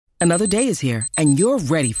Another day is here, and you're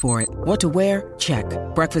ready for it. What to wear? Check.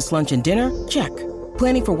 Breakfast, lunch, and dinner? Check.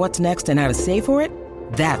 Planning for what's next and how to save for it?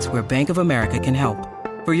 That's where Bank of America can help.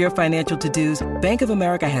 For your financial to-dos, Bank of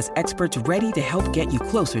America has experts ready to help get you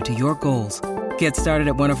closer to your goals. Get started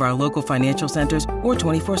at one of our local financial centers or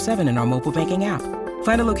 24/7 in our mobile banking app.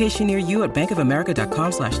 Find a location near you at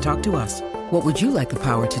bankofamerica.com/talktous. What would you like the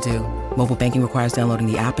power to do? Mobile banking requires downloading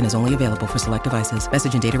the app and is only available for select devices.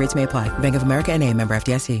 Message and data rates may apply. Bank of America N.A., member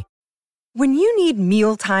FDIC. When you need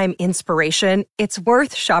mealtime inspiration, it's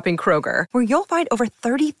worth shopping Kroger, where you'll find over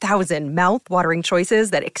 30,000 mouth-watering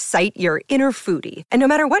choices that excite your inner foodie. And no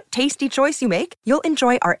matter what tasty choice you make, you'll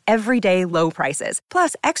enjoy our everyday low prices,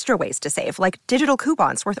 plus extra ways to save, like digital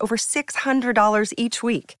coupons worth over $600 each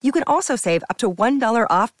week. You can also save up to $1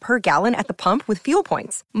 off per gallon at the pump with fuel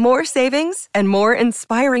points. More savings and more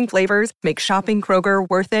inspiring flavors make shopping Kroger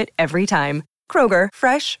worth it every time. Kroger,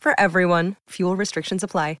 fresh for everyone. Fuel restrictions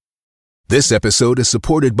apply. This episode is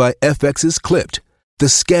supported by FX's Clipped, the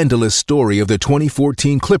scandalous story of the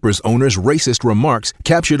 2014 Clippers owner's racist remarks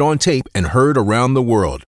captured on tape and heard around the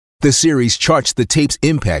world. The series charts the tape's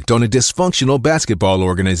impact on a dysfunctional basketball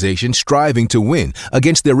organization striving to win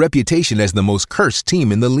against their reputation as the most cursed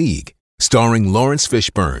team in the league. Starring Lawrence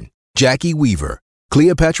Fishburne, Jackie Weaver,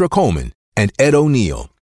 Cleopatra Coleman, and Ed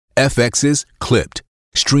O'Neill. FX's Clipped,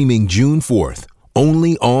 streaming June 4th,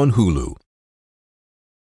 only on Hulu.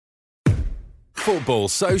 Football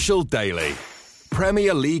Social Daily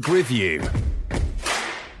Premier League Review.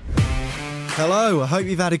 Hello, I hope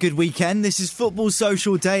you've had a good weekend. This is Football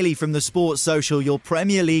Social Daily from the Sports Social, your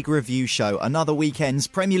Premier League review show. Another weekend's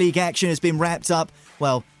Premier League action has been wrapped up.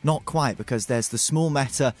 Well, not quite, because there's the small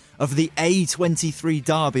matter of the A23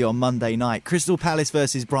 derby on Monday night. Crystal Palace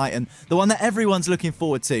versus Brighton, the one that everyone's looking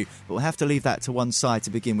forward to. But we'll have to leave that to one side to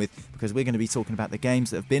begin with, because we're going to be talking about the games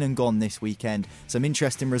that have been and gone this weekend. Some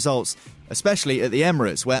interesting results, especially at the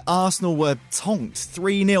Emirates, where Arsenal were tonked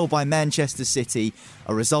 3-0 by Manchester City,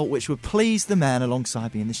 a result which would please the man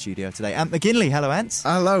alongside me in the studio today. Ant McGinley. Hello, Ant.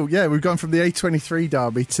 Hello. Yeah, we've gone from the A23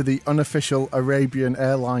 derby to the unofficial Arabian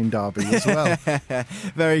Airline derby as well.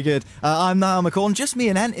 Very good. I'm Niall McCall. Just me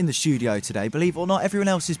and Ant in the studio today. Believe it or not, everyone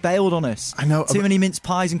else has bailed on us. I know. Too many mince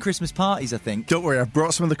pies and Christmas parties, I think. Don't worry, I've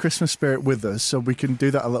brought some of the Christmas spirit with us, so we can do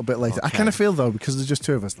that a little bit later. Okay. I kind of feel, though, because there's just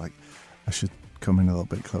two of us, like, I should come in a little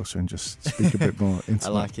bit closer and just speak a bit more intimate.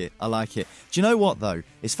 I like it. Do you know what, though?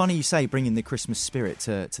 It's funny you say bringing the Christmas spirit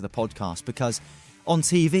to the podcast, because on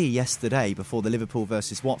TV yesterday, before the Liverpool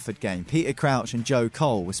versus Watford game, Peter Crouch and Joe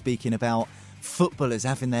Cole were speaking about footballers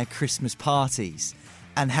having their Christmas parties.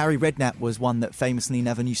 And Harry Redknapp was one that famously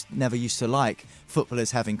never used to like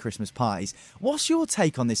footballers having Christmas parties. What's your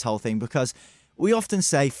take on this whole thing? Because we often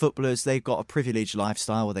say footballers, they've got a privileged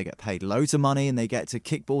lifestyle where they get paid loads of money and they get to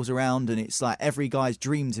kick balls around, and it's like every guy's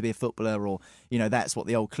dream to be a footballer, or, you know, that's what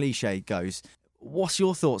the old cliche goes. What's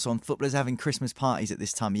your thoughts on footballers having Christmas parties at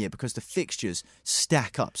this time of year? Because the fixtures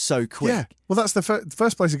stack up so quick. Yeah, well, that's the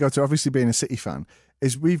first place to go to, obviously being a City fan,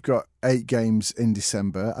 is we've got 8 games in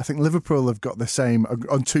December. I think Liverpool have got the same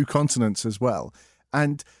on 2 continents as well.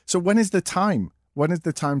 And so when is the time? When is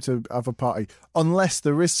the time to have a party? Unless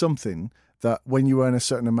there is something that when you earn a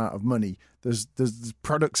certain amount of money, there's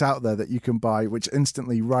products out there that you can buy which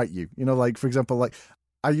instantly right you. You know, like, for example, like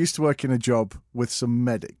I used to work in a job with some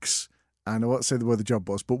medics, and I won't say where the job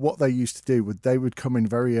was, but what they used to do would, they would come in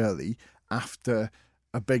very early after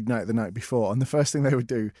a big night the night before, and the first thing they would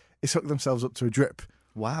do is hook themselves up to a drip.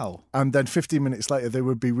 Wow. And then 15 minutes later, they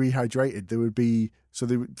would be rehydrated. They would be, so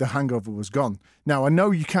the hangover was gone. Now, I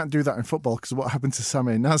know you can't do that in football because of what happened to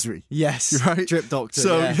Samir Nasri. Yes, right? Drip doctor,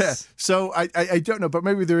 So, yes. yeah. So, I don't know, but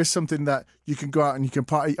maybe there is something that you can go out and you can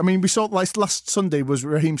party. I mean, we saw, like, last Sunday was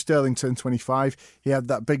Raheem Sterling turned 25. He had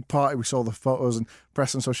that big party. We saw the photos and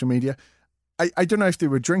press on social media. I don't know if they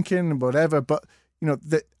were drinking and whatever, but you know,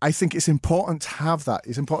 I think it's important to have that.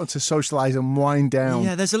 It's important to socialise and wind down.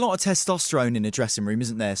 Yeah, there's a lot of testosterone in a dressing room,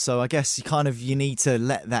 isn't there? So I guess you need to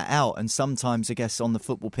let that out. And sometimes, I guess, on the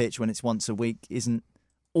football pitch, when it's once a week, isn't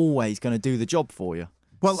always going to do the job for you.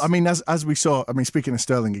 Well, I mean, as we saw, I mean, speaking of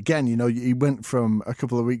Sterling again, you know, he went from a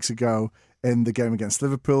couple of weeks ago in the game against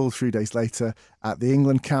Liverpool, 3 days later at the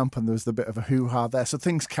England camp, and there was a bit of a hoo-ha there. So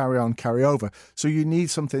things carry on, carry over. So you need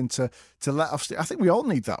something to let off steam. I think we all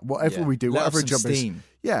need that, whatever we do, whatever job is.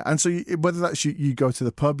 Yeah, and so whether that's you go to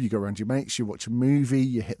the pub, you go around your mates, you watch a movie,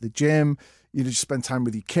 you hit the gym, you just spend time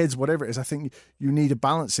with your kids, whatever it is, I think you need a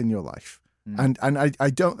balance in your life. And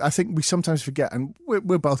I think we sometimes forget, and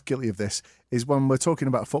we're both guilty of this, is when we're talking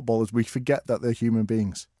about footballers, we forget that they're human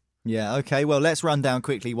beings. Yeah, okay. Well, let's run down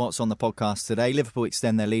quickly what's on the podcast today. Liverpool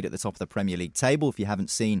extend their lead at the top of the Premier League table. If you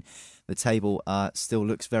haven't seen the table still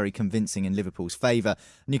looks very convincing in Liverpool's favour.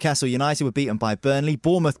 Newcastle United were beaten by Burnley.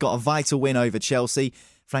 Bournemouth got a vital win over Chelsea.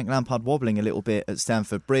 Frank Lampard wobbling a little bit at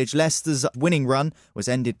Stamford Bridge. Leicester's winning run was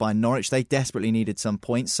ended by Norwich. They desperately needed some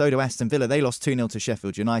points. So do Aston Villa. They lost 2-0 to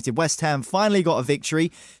Sheffield United. West Ham finally got a victory,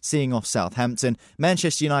 seeing off Southampton.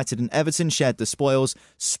 Manchester United and Everton shared the spoils.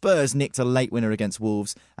 Spurs nicked a late winner against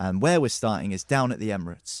Wolves. And where we're starting is down at the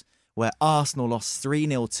Emirates, where Arsenal lost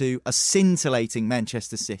 3-0 to a scintillating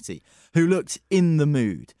Manchester City, who looked in the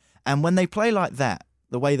mood. And when they play like that,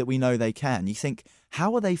 the way that we know they can, you think,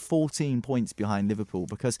 how are they 14 points behind Liverpool?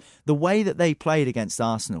 Because the way that they played against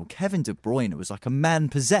Arsenal, Kevin De Bruyne was like a man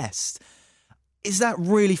possessed. Is that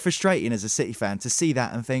really frustrating as a City fan to see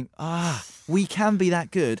that and think, we can be that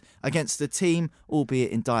good against a team,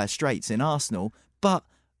 albeit in dire straits in Arsenal, but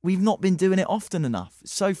we've not been doing it often enough.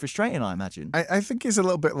 It's so frustrating, I imagine. I think it's a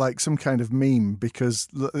little bit like some kind of meme, because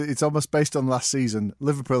it's almost based on last season.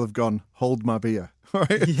 Liverpool have gone, hold my beer.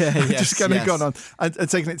 Right? Just kind of gone on and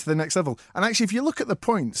taken it to the next level. And actually, if you look at the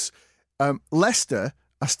points, Leicester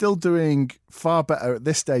are still doing far better at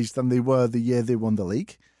this stage than they were the year they won the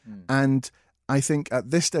league. And I think at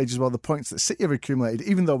this stage as well, the points that City have accumulated,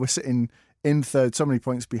 even though we're sitting in third so many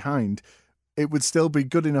points behind, it would still be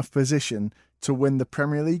good enough position to win the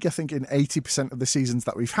Premier League, I think, in 80% of the seasons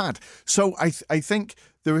that we've had. So I think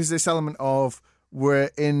there is this element of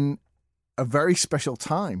we're in a very special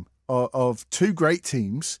time of two great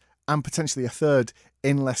teams and potentially a third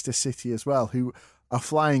in Leicester City as well, who are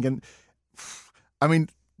flying. And I mean,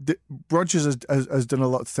 Rodgers has done a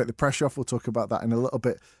lot to take the pressure off. We'll talk about that in a little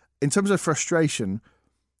bit. In terms of frustration,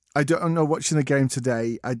 I don't know, watching the game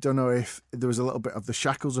today, I don't know if there was a little bit of the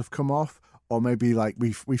shackles have come off, or maybe like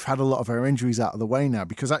we've had a lot of our injuries out of the way now,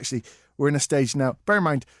 because actually we're in a stage now. Bear in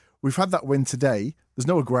mind, we've had that win today. There's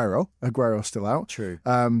no Aguero. Aguero's still out. True.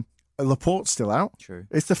 Laporte's still out. True.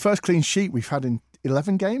 It's the first clean sheet we've had in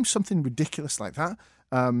 11 games, something ridiculous like that.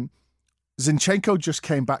 Zinchenko just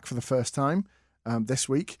came back for the first time this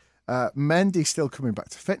week. Mendy still coming back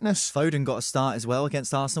to fitness. Foden got a start as well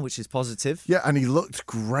against Arsenal, which is positive. Yeah, and he looked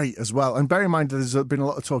great as well. And bear in mind, there's been a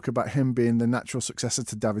lot of talk about him being the natural successor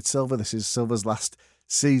to David Silva. This is Silva's last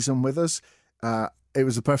season with us. It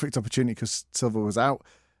was a perfect opportunity because Silva was out.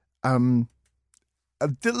 A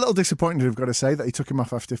little disappointed, I've got to say, that he took him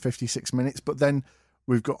off after 56 minutes. But then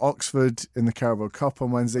we've got Oxford in the Carabao Cup on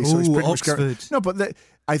Wednesday. So he's pretty Oxford. But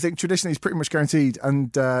I think traditionally he's pretty much guaranteed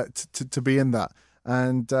and to be in that.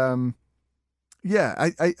 And I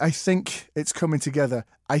think it's coming together.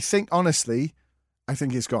 I think, honestly,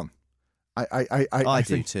 it's gone. I do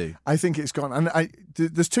think, too. I think it's gone. And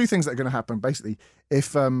there's two things that are going to happen. Basically,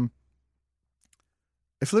 if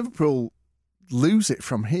Liverpool lose it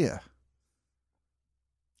from here,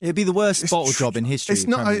 it'd be the worst bottle job in history. It's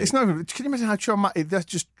not. It's not. Can you imagine how traumatic? They're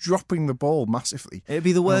just dropping the ball massively. It'd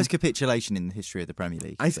be the worst capitulation in the history of the Premier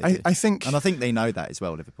League. I think, and I think they know that as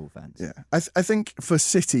well, Liverpool fans. Yeah, I think for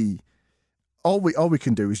City, all we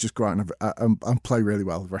can do is just go out and play really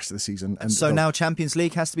well the rest of the season. And so now Champions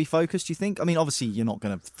League has to be focused, you think? I mean, obviously you're not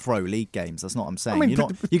going to throw league games. That's not what I'm saying.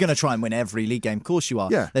 You're going to try and win every league game. Of course you are.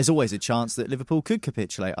 Yeah. There's always a chance that Liverpool could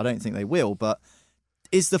capitulate. I don't think they will, but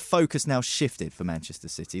is the focus now shifted for Manchester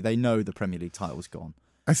City? They know the Premier League title's gone.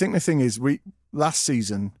 I think the thing is, last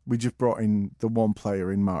season we just brought in the one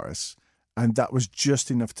player in Mahrez, and that was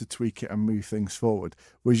just enough to tweak it and move things forward.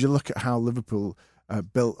 Whereas you look at how Liverpool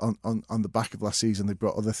built on the back of last season, they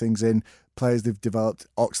brought other things in, players they've developed.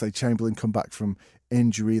 Oxlade-Chamberlain come back from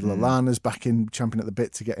injury. Lallana's back in, champing at the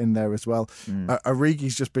bit to get in there as well.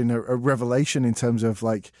 Origi's just been a revelation in terms of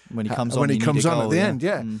like when he comes on at the end.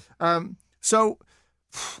 Yeah. So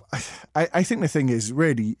I think the thing is,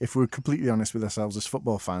 really, if we're completely honest with ourselves as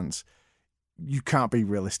football fans, you can't be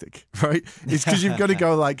realistic, right? It's because you've got to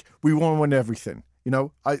go like, we want to win everything, you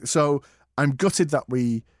know? So I'm gutted that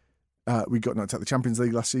we got knocked out of the Champions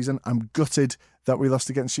League last season. I'm gutted that we lost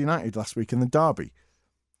against United last week in the derby.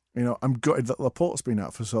 You know, I'm gutted that Laporte's been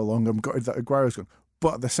out for so long. I'm gutted that Aguero's gone.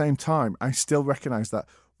 But at the same time, I still recognise that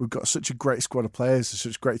we've got such a great squad of players,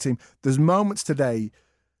 such a great team. There's moments today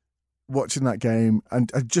watching that game,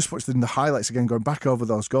 and I just watched the highlights again, going back over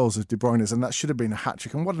those goals of De Bruyne's, and that should have been a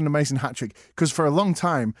hat-trick. And what an amazing hat-trick. Because for a long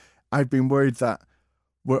time, I've been worried that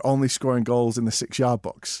we're only scoring goals in the 6-yard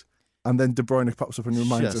box. And then De Bruyne pops up and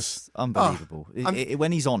reminds us. Unbelievable.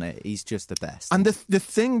 When he's on it, he's just the best. And the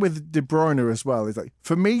thing with De Bruyne as well is, like,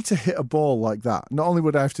 for me to hit a ball like that, not only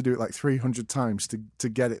would I have to do it like 300 times to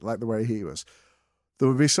get it like the way he was, there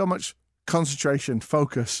would be so much concentration,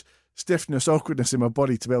 focus, stiffness, awkwardness in my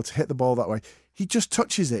body to be able to hit the ball that way. He just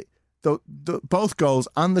touches it. Both goals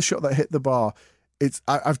and the shot that hit the bar,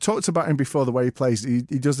 I've talked about him before, the way he plays. He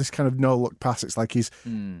does this kind of no-look pass. It's like his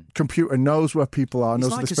computer knows where people are,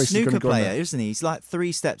 knows like the space he's he's going to go in. He's like a snooker player, isn't he? He's like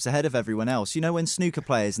 3 steps ahead of everyone else. You know when snooker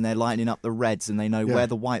players and they're lining up the reds and they know where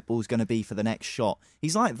the white ball's going to be for the next shot?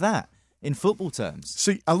 He's like that in football terms.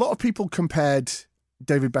 See, a lot of people compared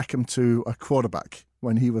David Beckham to a quarterback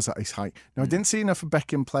when he was at his height. Now, I didn't see enough of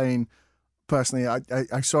Beckham playing personally.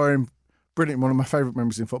 I saw him brilliant. One of my favourite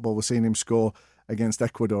memories in football was seeing him score against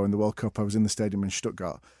Ecuador in the World Cup. I was in the stadium in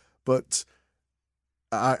Stuttgart. But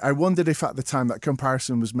I wondered if at the time that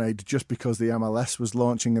comparison was made just because the MLS was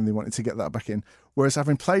launching and they wanted to get that back in. Whereas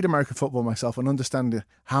having played American football myself and understanding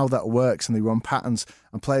how that works and they run patterns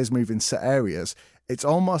and players move in set areas, it's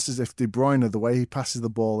almost as if De Bruyne, the way he passes the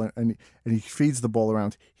ball and he feeds the ball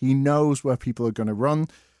around, he knows where people are going to run.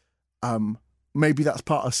 Maybe that's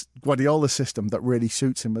part of Guardiola's system that really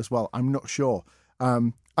suits him as well. I'm not sure.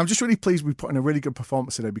 I'm just really pleased we put in a really good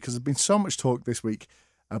performance today because there's been so much talk this week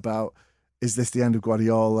about, is this the end of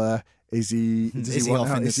Guardiola? Is he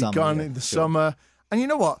gone in the summer? And you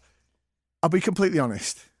know what? I'll be completely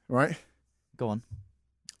honest, right? Go on.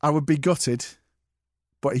 I would be gutted,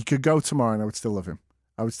 but he could go tomorrow and I would still love him.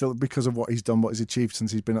 I would still, because of what he's done, what he's achieved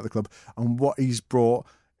since he's been at the club and what he's brought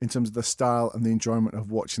in terms of the style and the enjoyment of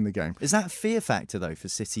watching the game. Is that a fear factor, though, for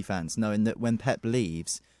City fans, knowing that when Pep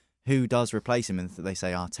leaves, who does replace him? And they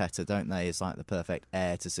say Arteta, don't they, is like the perfect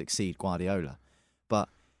heir to succeed Guardiola. But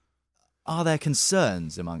are there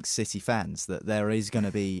concerns amongst City fans that there is going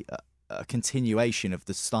to be a continuation of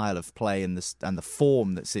the style of play and the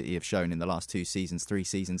form that City have shown in the last 2 seasons, 3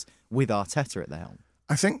 seasons, with Arteta at the helm?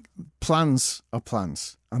 I think plans are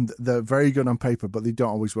plans, and they're very good on paper, but they don't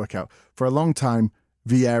always work out. For a long time,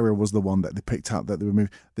 Vieira was the one that they picked out, that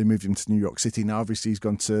they moved him to New York City. Now, obviously, he's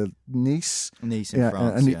gone to Nice. Nice in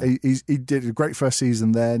France, and he did a great first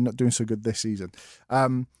season there, not doing so good this season.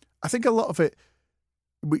 I think a lot of it,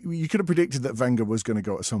 you could have predicted that Wenger was going to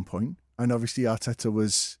go at some point, and obviously Arteta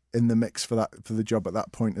was in the mix for the job at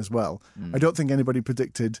that point as well. I don't think anybody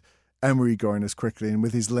predicted Emery going as quickly, and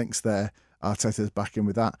with his links there, Arteta's back in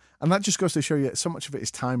with that. And that just goes to show you so much of it is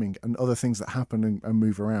timing and other things that happen and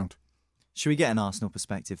move around. Should we get an Arsenal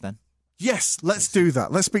perspective then? Yes, let's do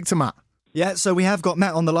that. Let's speak to Matt. Yeah, so we have got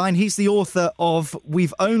Matt on the line. He's the author of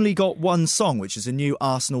We've Only Got One Song, which is a new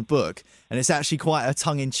Arsenal book. And it's actually quite a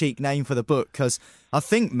tongue-in-cheek name for the book because I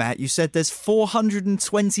think, Matt, you said there's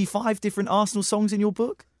 425 different Arsenal songs in your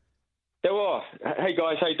book? There are. Hey,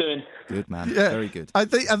 guys, how you doing? Good, man. Yeah. Very good. Are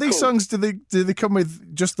these cool songs, do they come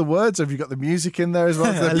with just the words? Have you got the music in there as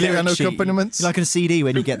well? The piano accompaniments? Like on a CD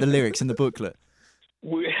when you get the lyrics in the booklet.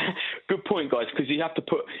 Good point, guys, because you have to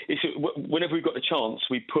put, whenever we've got the chance,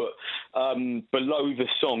 we put below the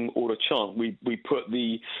song or the chant, we put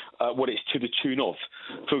the what it's to the tune of.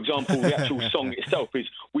 For example, the actual song itself is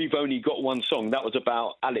We've Only Got One Song. That was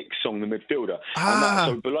about Alex Song, the midfielder.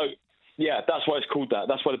 And so below, yeah, that's why it's called that.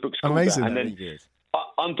 That's why the book's called Amazing. that. And then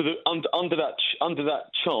under that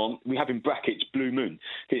chant, we have in brackets Blue Moon.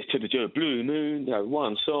 It's to the tune of Blue Moon,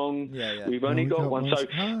 one song. Yeah. We've only got one. So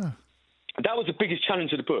that was the biggest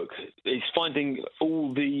challenge of the book, is finding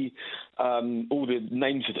all the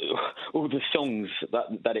names of all the songs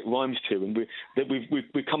that it rhymes to, and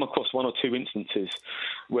we've come across 1 or 2 instances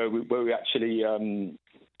where we actually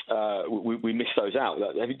we missed those out.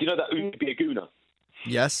 Do you know that Oogie Aguna?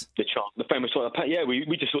 Yes. The chant, the famous one. Yeah,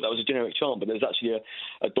 we just thought that was a generic chant, but there's actually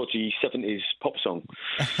a dodgy 70s pop song.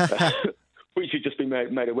 Which we've just been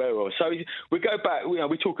made aware of. So we go back,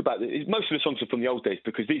 we talk about it. Most of the songs are from the old days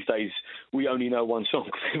because these days we only know one song.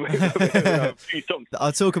 A few songs.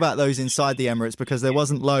 I'll talk about those inside the Emirates because there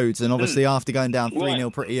wasn't loads, and obviously after going down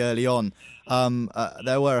 3-0 pretty early on,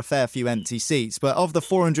 there were a fair few empty seats. But of the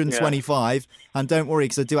 425, and don't worry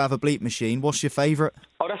because I do have a bleep machine, what's your favourite?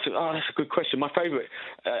 Oh, that's a good question. My favourite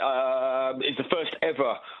is the first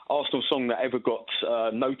ever Arsenal song that ever got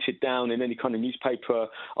noted down in any kind of newspaper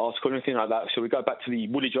article or anything like that. So we go back to the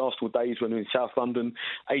Woolwich Arsenal days when we were in South London,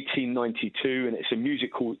 1892, and it's a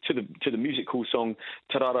music hall to the music hall song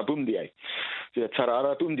Tarara Boomdier.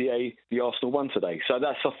 Tarara Boomdier, the Arsenal won today. So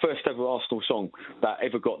that's our first ever Arsenal song that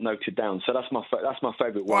ever got noted down. So that's my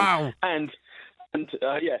favourite one. Wow. And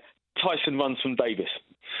Tyson runs from Davis.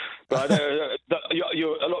 But a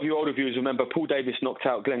lot of your older viewers remember Paul Davis knocked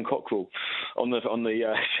out Glenn Cockrell on the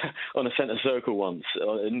centre circle once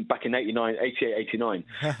back in 88, 89,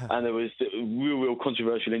 and there was a real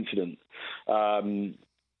controversial incident.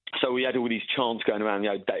 So we had all these chants going around.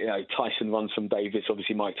 Tyson runs from Davis.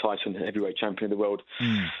 Obviously, Mike Tyson, heavyweight champion of the world.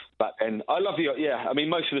 But and I love I mean,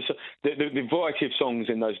 most of the variety of songs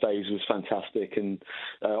in those days was fantastic, and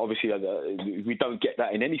obviously we don't get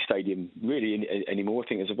that in any stadium really anymore. I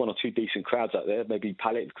think there's one or two decent crowds out there, maybe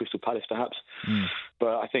Crystal Palace perhaps,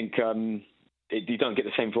 but I think you don't get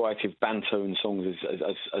the same variety of banter and songs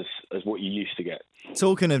as what you used to get.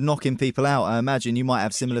 Talking of knocking people out, I imagine you might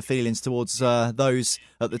have similar feelings towards those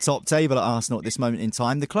at the top table at Arsenal at this moment in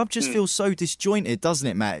time. The club just feels so disjointed, doesn't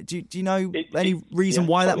it, Matt? Do you know any reason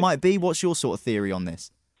why that might be? What's your sort of theory on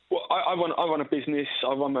this? Well, I run a business.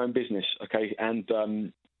 I run my own business, okay, and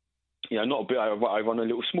not a bit. I run a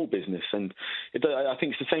little small business, and I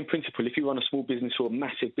think it's the same principle. If you run a small business or a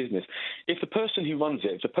massive business, if the person who runs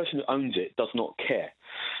it, if the person who owns it does not care,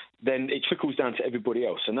 then it trickles down to everybody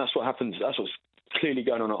else, and that's what happens. That's what's clearly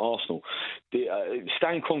going on at Arsenal.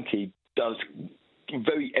 Stan Kroenke does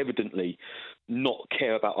very evidently not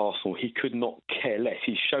care about Arsenal. He could not care less.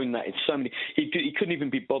 He's shown that in so many. He couldn't even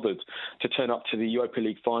be bothered to turn up to the Europa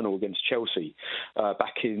League final against Chelsea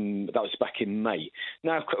back in May.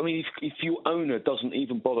 Now, I mean, if your owner doesn't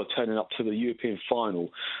even bother turning up to the European final,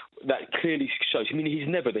 that clearly shows. I mean, he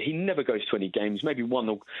never goes to any games. Maybe 1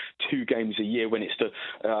 or 2 games a year when it's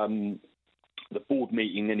the board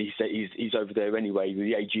meeting, and he's over there anyway.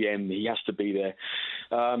 The AGM, he has to be there.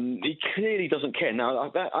 He clearly doesn't care. Now,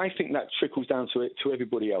 I think that trickles down to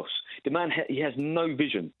everybody else. The man, he has no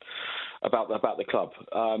vision about the club.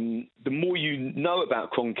 The more you know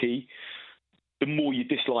about Kroenke, the more you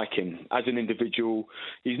dislike him as an individual.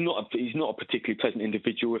 He's not a particularly pleasant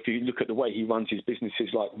individual. If you look at the way he runs his businesses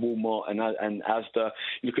like Walmart and Asda,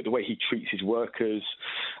 you look at the way he treats his workers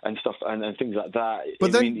and stuff and things like that.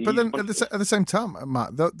 But then at the same time,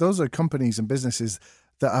 Matt, those are companies and businesses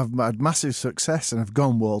that have had massive success and have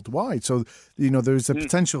gone worldwide. So, there's a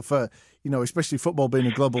potential for, especially football being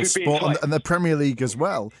a global sport and the Premier League as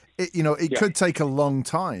well. It could take a long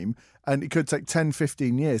time, and it could take 10,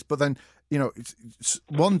 15 years. But then,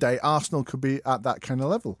 one day Arsenal could be at that kind of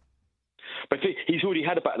level. But he's already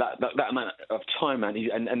had about that amount of time, man.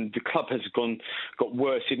 And the club has got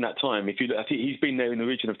worse in that time. I think he's been there in the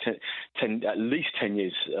region of 10 at least 10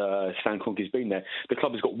 years. Stan Kroenke's been there. The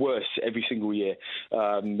club has got worse every single year.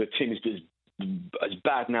 The team is as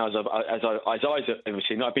bad now as I've ever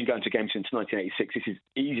seen. I've been going to games since 1986. This is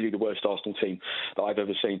easily the worst Arsenal team that I've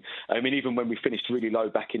ever seen. I mean, even when we finished really low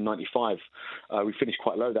back in '95, we finished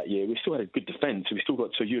quite low that year. We still had a good defence. We still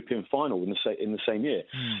got to a European final in the same year.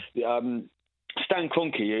 Stan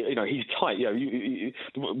Kroenke, he's tight.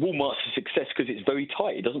 Walmart's a success because it's very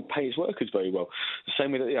tight. He doesn't pay his workers very well. The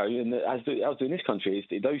same way that as in this country,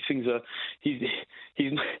 those things are.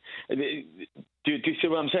 Do you see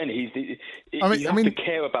what I'm saying? You have to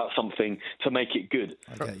care about something to make it good.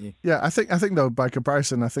 I get you. Yeah, I think though, by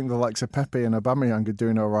comparison, I think the likes of Pepe and Aubameyang are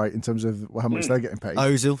doing all right in terms of how much they're getting paid.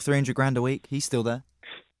 Ozil, $300,000 a week. He's still there.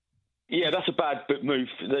 Yeah, that's a bad move.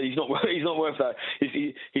 He's not worth that.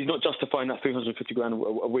 He's not justifying that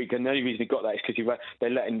 $350,000 a week, and the only reason he got that is because they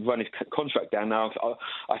let him run his contract down. Now,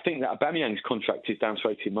 I think that Aubameyang's contract is down to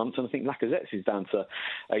 18 months, and I think Lacazette's is down to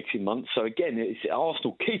 18 months. So again,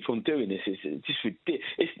 Arsenal keep on doing this. It's just ridiculous.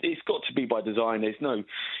 It's got to be by design.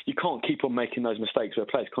 You can't keep on making those mistakes where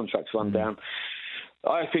players' contracts run down.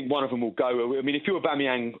 I think one of them will go. I mean, if you're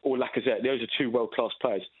Aubameyang or Lacazette, those are two world-class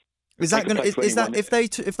players. Is that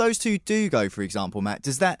if those two do go, for example, Matt?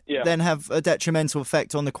 Does that then have a detrimental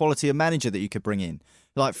effect on the quality of manager that you could bring in?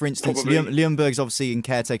 Like, for instance, Ljungberg's obviously in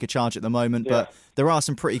caretaker charge at the moment, but there are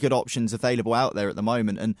some pretty good options available out there at the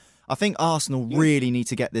moment. And I think Arsenal really need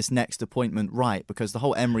to get this next appointment right, because the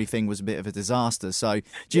whole Emery thing was a bit of a disaster. So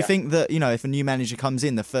do you think that, if a new manager comes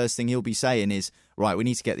in, the first thing he'll be saying is, right, we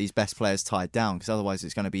need to get these best players tied down, because otherwise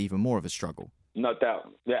it's going to be even more of a struggle? No doubt.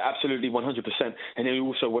 Yeah, absolutely, 100%. And then you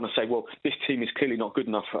also want to say, well, this team is clearly not good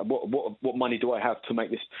enough. What money do I have to make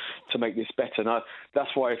this better? Now,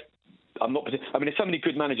 that's why I'm not. I mean, there's so many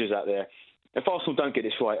good managers out there. If Arsenal don't get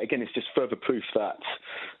this right, again, it's just further proof that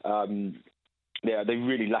they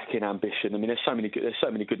really lack in ambition. I mean, there's so many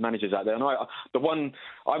good managers out there, and the one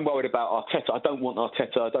I'm worried about, Arteta. I don't want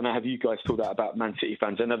Arteta. I don't know how you guys thought that about Man City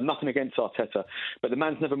fans, and I have nothing against Arteta, but the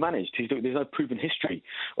man's never managed. There's no proven history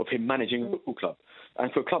of him managing a football club,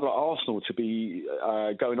 and for a club like Arsenal to be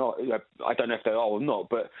going on, I don't know if they are or not,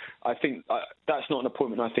 but I think that's not an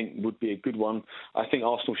appointment I think would be a good one. I think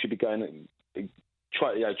Arsenal should be going.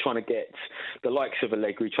 Trying to get the likes of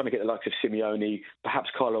Allegri, trying to get the likes of Simeone, perhaps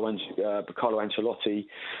Carlo Ancelotti,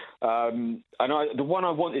 And the one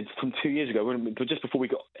I wanted from 2 years ago, just before we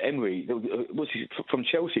got Emery, was from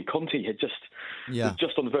Chelsea. Conte had was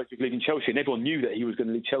just on the verge of leaving Chelsea, and everyone knew that he was going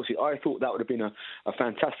to leave Chelsea. I thought that would have been a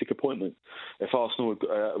fantastic appointment if Arsenal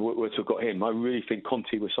were to have got him. I really think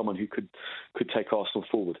Conte was someone who could take Arsenal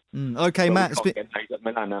forward. Okay, Matt.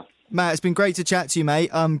 Matt, it's been great to chat to you,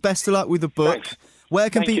 mate. Best of luck with the book. Thanks. Where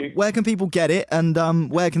can people get it,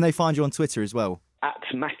 and where can they find you on Twitter as well? At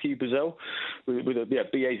Matthew Bazell, with a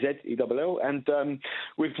Bazell, and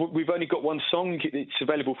we've only got one song. It's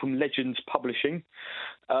available from Legends Publishing.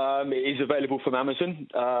 It is available from Amazon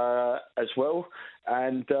as well,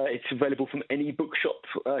 and it's available from any bookshop.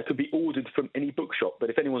 It could be ordered from any bookshop.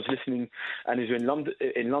 But if anyone's listening and is in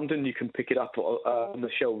London, you can pick it up on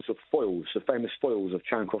the shelves of Foyles, the famous Foyles of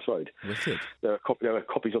Charing Cross Road. Wicked. There are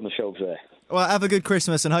copies on the shelves there. Well, have a good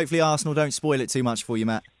Christmas, and hopefully Arsenal don't spoil it too much for you,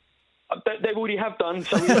 Matt. They already have done,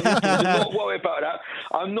 so we don't not worry about that.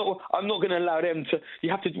 I'm not going to allow them to. You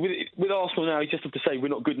have to with Arsenal now. You just have to say we're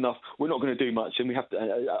not good enough. We're not going to do much, and we have to.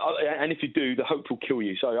 And if you do, the hope will kill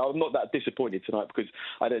you. So I'm not that disappointed tonight because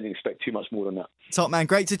I don't expect too much more than that. Top man,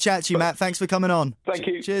 great to chat to you, Matt. Thanks for coming on. Thank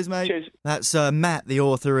you. Cheers, mate. Cheers. That's Matt, the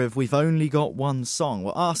author of We've Only Got One Song.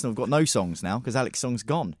 Well, Arsenal have got no songs now because Alex Song's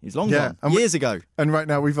gone. He's long gone. Years ago. And right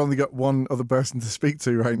now we've only got one other person to speak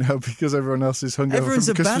to right now because everyone else is hungover Everyone's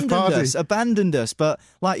from the Christmas party. Abandoned us. But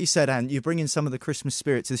like you said, Anne, you bring in some of the Christmas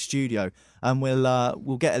spirit to the studio, and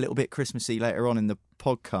we'll get a little bit Christmassy later on in the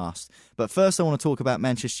podcast. But first I want to talk about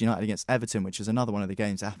Manchester United against Everton, which is another one of the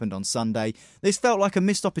games that happened on Sunday. This felt like a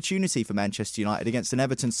missed opportunity for Manchester United against an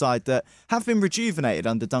Everton side that have been rejuvenated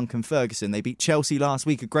under Duncan Ferguson. They beat Chelsea last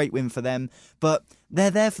week, a great win for them, but they're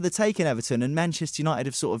there for the taking, Everton, and Manchester United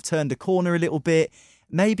have sort of turned a corner a little bit.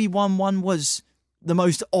 Maybe 1-1 was the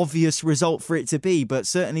most obvious result for it to be, but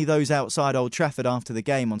certainly those outside Old Trafford after the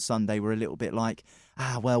game on Sunday were a little bit like,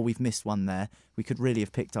 we've missed one there. We could really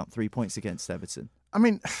have picked up 3 points against Everton. I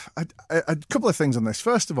mean, a couple of things on this.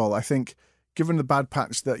 First of all, I think given the bad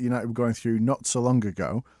patch that United were going through not so long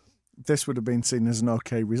ago, this would have been seen as an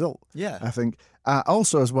okay result. Yeah. I think.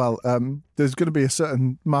 Also as well, there's going to be a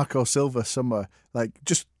certain Marco Silva somewhere, like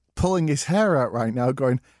just pulling his hair out right now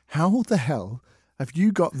going, how the hell have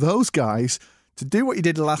you got those guys to do what you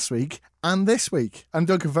did last week and this week? And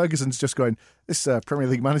Duncan Ferguson's just going, this Premier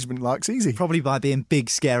League management lark's easy. Probably by being big,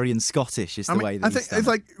 scary and Scottish is the way that I think it's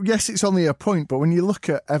like, yes, it's only a point, but when you look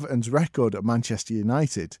at Everton's record at Manchester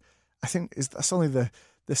United, I think that's only the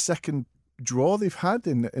second draw they've had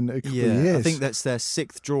in a couple of years. I think that's their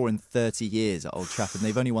sixth draw in 30 years at Old Trafford, and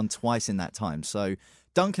they've only won twice in that time. So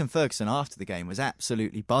Duncan Ferguson after the game was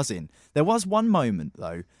absolutely buzzing. There was one moment,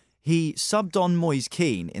 though. He subbed on Moise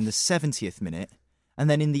Kean in the 70th minute, and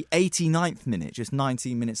then in the 89th minute, just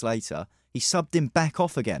 19 minutes later, he subbed him back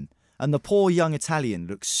off again. And the poor young Italian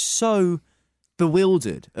looked so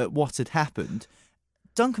bewildered at what had happened.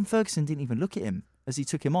 Duncan Ferguson didn't even look at him as he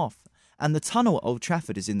took him off. And the tunnel at Old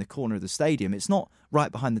Trafford is in the corner of the stadium. It's not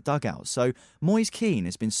right behind the dugout. So Moise Kean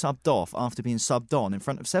has been subbed off after being subbed on in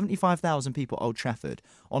front of 75,000 people at Old Trafford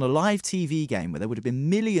on a live TV game where there would have been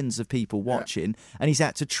millions of people watching. And he's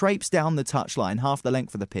had to traipse down the touchline, half the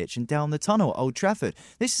length of the pitch, and down the tunnel at Old Trafford.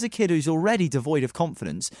 This is a kid who's already devoid of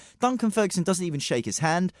confidence. Duncan Ferguson doesn't even shake his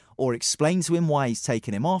hand or explain to him why he's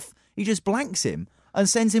taken him off. He just blanks him and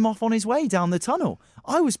sends him off on his way down the tunnel.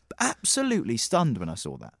 I was absolutely stunned when I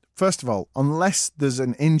saw that. First of all, unless there's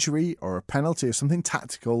an injury or a penalty or something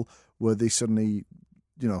tactical where they suddenly,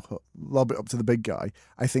 lob it up to the big guy,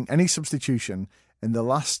 I think any substitution in the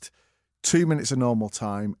last 2 minutes of normal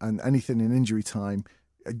time and anything in injury time,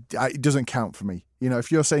 it doesn't count for me.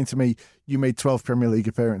 If you're saying to me you made 12 Premier League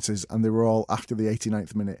appearances and they were all after the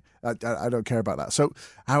 89th minute, I don't care about that. So,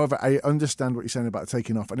 however, I understand what you're saying about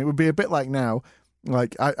taking off. And it would be a bit like now,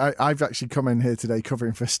 like I've actually come in here today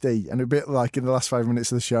covering for Steve, and a bit like in the last 5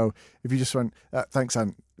 minutes of the show, if you just went, thanks,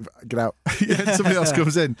 Anne, get out, somebody else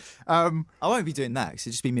comes in. I won't be doing that because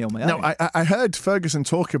it'd just be me on my own. No, I heard Ferguson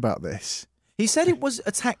talk about this. He said it was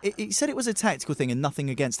a tactical thing and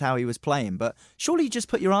nothing against how he was playing. But surely you just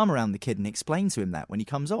put your arm around the kid and explain to him that when he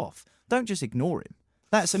comes off. Don't just ignore him.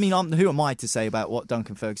 Who am I to say about what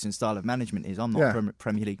Duncan Ferguson's style of management is? I'm not a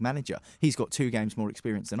Premier League manager. He's got 2 games more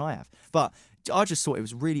experience than I have. But I just thought it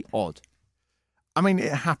was really odd. I mean,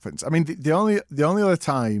 it happens. I mean, the only other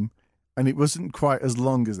time, and it wasn't quite as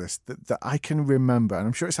long as this, that I can remember, and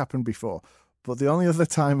I'm sure it's happened before, but the only other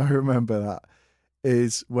time I remember that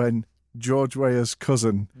is when George Weah's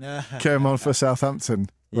cousin came on for Southampton,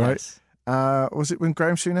 right? Yes. Was it when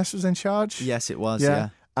Graham Souness was in charge? Yes, it was, yeah.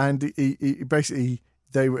 And he basically,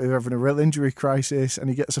 they were having a real injury crisis, and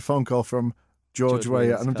he gets a phone call from George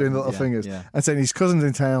Weah, and I'm doing the little fingers, and saying his cousin's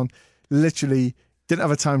in town. Literally didn't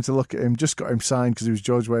have a time to look at him, just got him signed because he was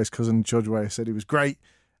George Weah's cousin. George Weah said he was great,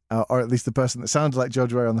 or at least the person that sounded like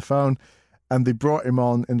George Weah on the phone, and they brought him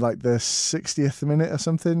on in like the 60th minute or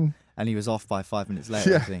something. And he was off by 5 minutes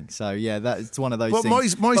later, I think. So, that's one of those But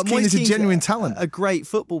things. Moise Kean is a genuine talent. A great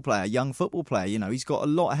football player, young football player. You know, he's got a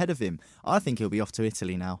lot ahead of him. I think he'll be off to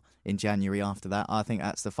Italy now in January after that. I think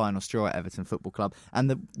that's the final straw at Everton Football Club. And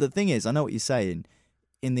the thing is, I know what you're saying.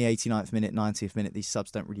 In the 89th minute, 90th minute, these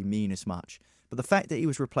subs don't really mean as much. But the fact that he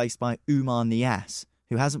was replaced by Oumar Niasse,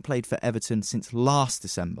 who hasn't played for Everton since last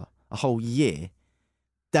December, a whole year,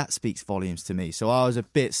 that speaks volumes to me. So I was a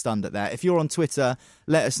bit stunned at that. If you're on Twitter,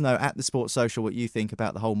 let us know at the Sports Social what you think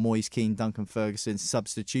about the whole Moise Kean, Duncan Ferguson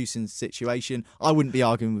substitution situation. I wouldn't be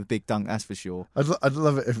arguing with Big Dunk, that's for sure. I'd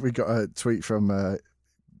love it if we got a tweet from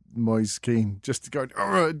Moise Kean just going,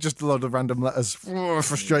 just a lot of random letters,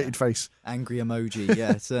 frustrated face. Angry emoji,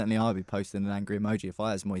 yeah. Certainly I'd be posting an angry emoji if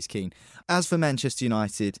I was Moise Kean. As for Manchester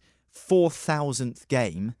United, 4,000th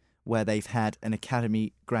game where they've had an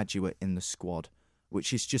academy graduate in the squad,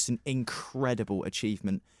 which is just an incredible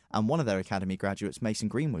achievement. And one of their academy graduates, Mason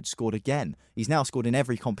Greenwood, scored again. He's now scored in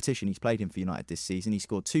every competition he's played in for United this season. He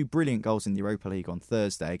scored 2 brilliant goals in the Europa League on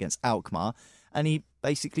Thursday against Alkmaar. And he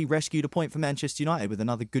basically rescued a point for Manchester United with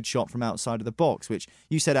another good shot from outside of the box, which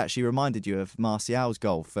you said actually reminded you of Martial's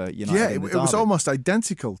goal for United. Yeah, it was almost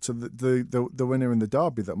identical to the winner in the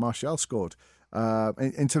derby that Martial scored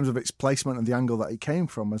in terms of its placement and the angle that it came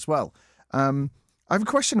from as well. I have a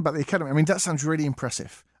question about the academy. I mean, that sounds really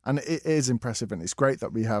impressive. And it is impressive, and it's great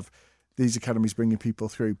that we have these academies bringing people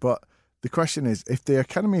through. But the question is, if the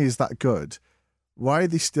academy is that good, why are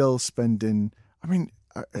they still spending... I mean,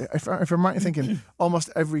 if I'm right in thinking, almost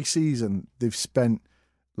every season they've spent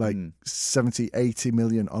like 70, 80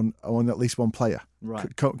 million on at least one player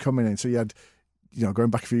coming in. So you had, going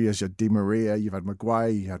back a few years, you had Di Maria, you've had Maguire,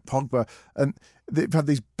 you had Pogba, and they've had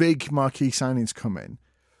these big marquee signings come in.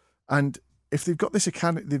 And if they've got this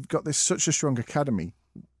academy, they've got such a strong academy.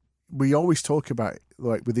 We always talk about,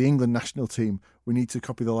 like with the England national team, we need to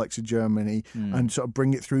copy the likes of Germany and sort of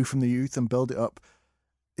bring it through from the youth and build it up.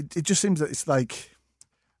 It just seems that it's like,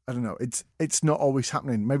 I don't know, it's not always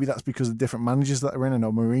happening. Maybe that's because of the different managers that are in. I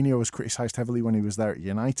know Mourinho was criticised heavily when he was there at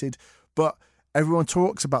United, but everyone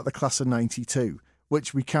talks about the class of 92,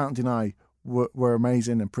 which we can't deny were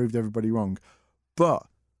amazing and proved everybody wrong. But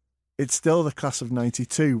it's still the class of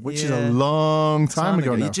 92, which is a long time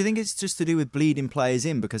ago now. Do you think it's just to do with bleeding players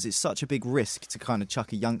in? Because it's such a big risk to kind of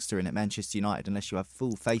chuck a youngster in at Manchester United unless you have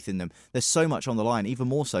full faith in them. There's so much on the line, even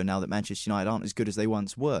more so now that Manchester United aren't as good as they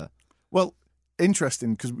once were. Well,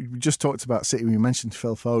 interesting, because we just talked about City. We mentioned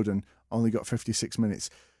Phil Foden only got 56 minutes.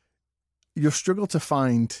 You'll struggle to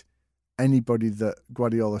find anybody that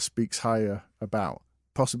Guardiola speaks higher about.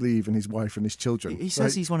 Possibly even his wife and his children. He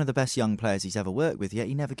says he's one of the best young players he's ever worked with, yet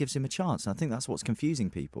he never gives him a chance. And I think that's what's confusing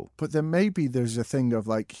people. But then maybe there's a thing of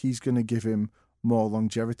like he's going to give him more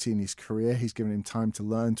longevity in his career. He's giving him time to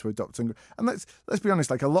learn, to adopt, and let's be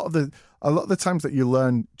honest. Like a lot of the times that you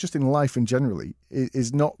learn just in life and generally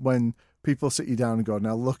is not when people sit you down and go,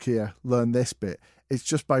 "Now look here, learn this bit." It's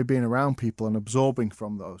just by being around people and absorbing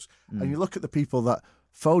from those. And you look at the people that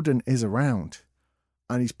Foden is around.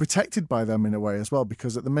 And he's protected by them in a way as well,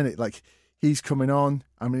 because at the minute, like, he's coming on.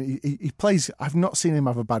 I mean, he plays... I've not seen him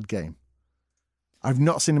have a bad game. And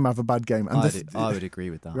I would agree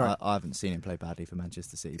with that. Right. I haven't seen him play badly for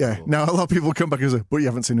Manchester City before. Yeah, now a lot of people come back and say, but you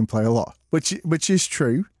haven't seen him play a lot, which is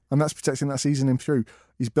true, and that's protecting that, season him through.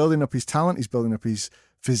 He's building up his talent, he's building up his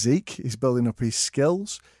physique, he's building up his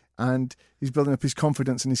skills, and he's building up his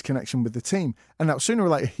confidence and his connection with the team. And now, sooner or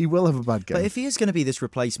later, he will have a bad game. But if he is going to be this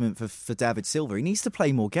replacement for David Silva, he needs to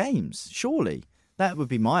play more games, surely. That would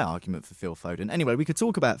be my argument for Phil Foden. Anyway, we could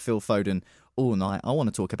talk about Phil Foden all night. I want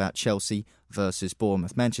to talk about Chelsea versus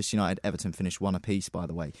Bournemouth. Manchester United, Everton finished 1 apiece, by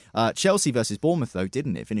the way. Chelsea versus Bournemouth, though,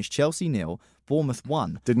 didn't it? Finished Chelsea 0, Bournemouth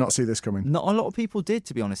 1. Did not see this coming. Not a lot of people did,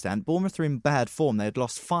 to be honest, and Bournemouth are in bad form. They had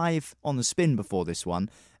lost 5 on the spin before this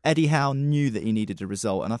one. Eddie Howe knew that he needed a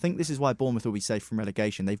result, and I think this is why Bournemouth will be safe from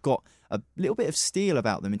relegation. They've got a little bit of steel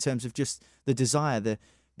about them in terms of just the desire, the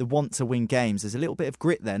want to win games. There's a little bit of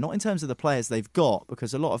grit there, not in terms of the players they've got,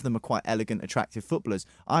 because a lot of them are quite elegant, attractive footballers.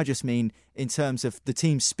 I just mean in terms of the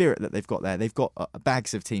team spirit that they've got there. They've got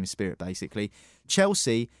bags of team spirit, basically.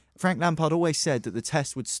 Chelsea, Frank Lampard always said that the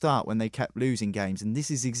test would start when they kept losing games, and this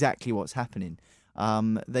is exactly what's happening.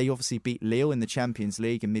 They obviously beat Lille in the Champions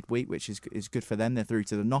League in midweek, which is good for them. They're through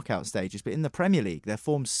to the knockout stages. But in the Premier League, their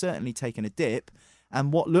form's certainly taken a dip,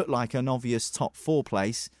 and what looked like an obvious top 4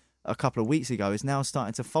 place a couple of weeks ago is now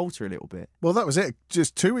starting to falter a little bit. Well, that was it.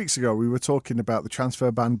 Just 2 weeks ago, we were talking about the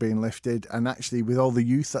transfer ban being lifted, and actually with all the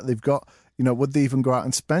youth that they've got, would they even go out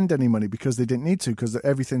and spend any money because they didn't need to, because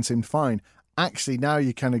everything seemed fine. Actually, now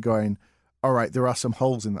you're kind of going, all right, there are some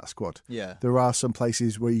holes in that squad. Yeah. There are some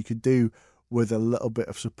places where you could do with a little bit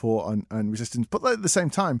of support and resistance. But at the same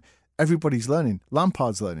time, everybody's learning.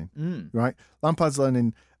 Lampard's learning, right? Lampard's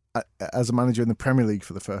learning as a manager in the Premier League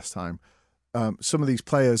for the first time. Some of these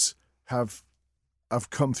players have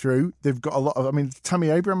come through. They've got a lot of... Tammy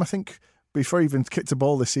Abraham, I think, before he even kicked a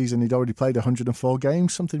ball this season, he'd already played 104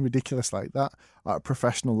 games, something ridiculous like that, at a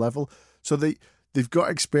professional level. So they've got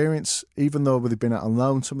experience, even though they've been out on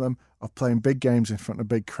loan, some of them, of playing big games in front of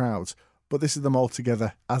big crowds. But this is them all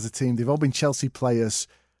together as a team. They've all been Chelsea players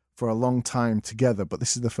for a long time together, but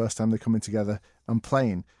this is the first time they're coming together and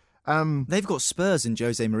playing. They've got Spurs and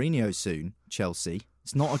Jose Mourinho soon, Chelsea.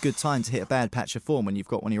 It's not a good time to hit a bad patch of form when you've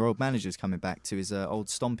got one of your old managers coming back to his old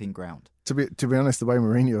stomping ground. To be honest, the way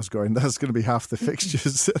Mourinho's going, that's going to be half the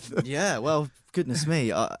fixtures. Yeah, well, goodness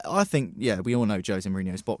me. I think, we all know Jose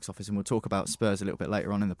Mourinho's box office, and we'll talk about Spurs a little bit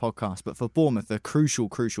later on in the podcast. But for Bournemouth, a crucial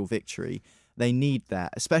victory. They need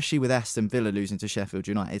that, especially with Aston Villa losing to Sheffield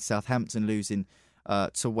United, Southampton losing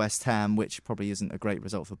to West Ham, which probably isn't a great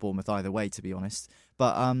result for Bournemouth either way, to be honest.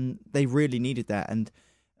 But they really needed that, and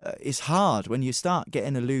it's hard when you start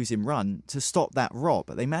getting a losing run to stop that rot,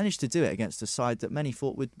 but they managed to do it against a side that many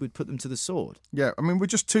thought would put them to the sword. Yeah, we're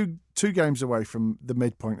just two games away from the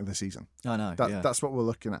midpoint of the season. I know. That's what we're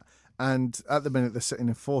looking at. And at the minute, they're sitting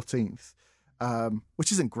in 14th,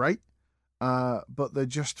 which isn't great, but they're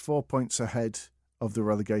just 4 points ahead of the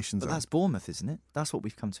relegation zone. But that's Bournemouth, isn't it? That's what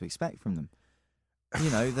we've come to expect from them.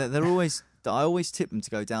 They're always... I always tip them to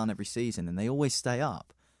go down every season, and they always stay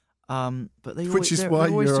up. But which is why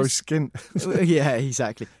you're always skint. Yeah,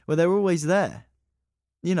 exactly. Well, they're always there.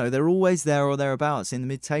 They're always there or thereabouts in the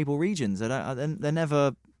mid-table regions. They're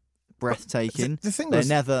never breathtaking. The thing they're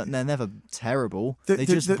never terrible. They're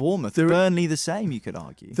just Bournemouth. Burnley the same, you could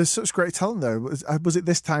argue. There's such great talent though. Was it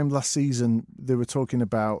this time last season they were talking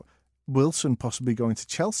about Wilson possibly going to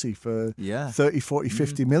Chelsea for 30, 40,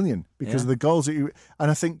 50 million because of the goals that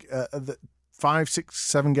and I think 5, 6,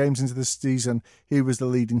 7 games into this season, he was the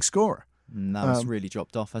leading scorer. That was really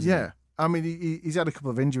dropped off, hasn't it? Yeah. He's had a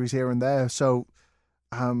couple of injuries here and there, so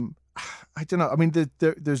I don't know.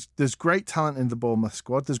 There's great talent in the Bournemouth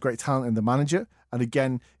squad. There's great talent in the manager, and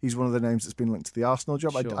again, he's one of the names that's been linked to the Arsenal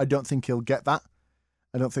job. Sure. I don't think he'll get that.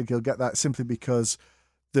 I don't think he'll get that simply because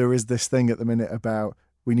there is this thing at the minute about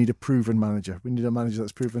we need a proven manager. We need a manager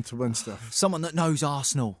that's proven to win stuff. Someone that knows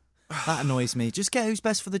Arsenal. That annoys me. Just get who's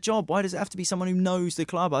best for the job. Why does it have to be someone who knows the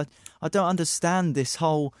club? I don't understand this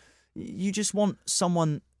whole... You just want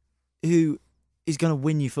someone who is going to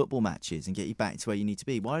win you football matches and get you back to where you need to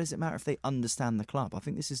be. Why does it matter if they understand the club? I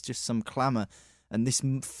think this is just some clamour and this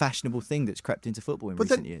fashionable thing that's crept into football in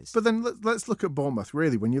recent years. But then let's look at Bournemouth,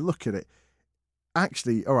 really. When you look at it,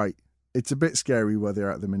 actually, all right, it's a bit scary where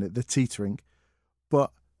they're at the minute. They're teetering.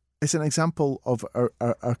 But it's an example of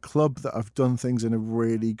a club that have done things in a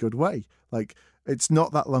really good way. Like, it's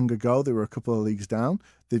not that long ago, they were a couple of leagues down.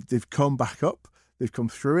 They've come back up, they've come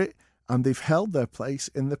through it, and they've held their place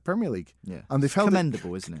in the Premier League. Yeah, and they've held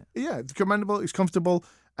commendable, isn't it? Yeah, it's commendable. It's comfortable,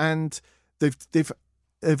 and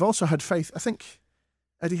they've also had faith. I think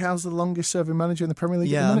Eddie Howe's the longest serving manager in the Premier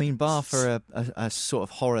League. Yeah, bar for a sort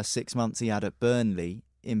of horror 6 months he had at Burnley.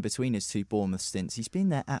 In between his 2 Bournemouth stints, he's been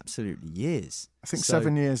there absolutely years. I think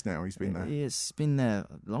 7 years now he's been there. He's been there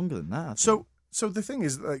longer than that. So the thing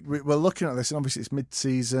is, like, we're looking at this, and obviously it's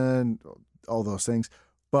mid-season, all those things.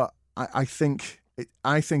 But I think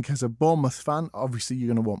as a Bournemouth fan, obviously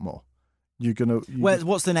you're going to want more. Well,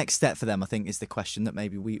 what's the next step for them? I think is the question that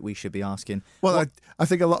maybe we should be asking. Well, I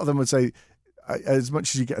think a lot of them would say, as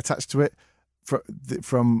much as you get attached to it,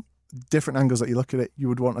 from different angles that you look at it, you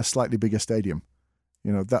would want a slightly bigger stadium.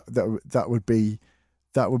 That would be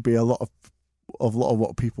a lot of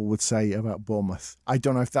what people would say about Bournemouth. I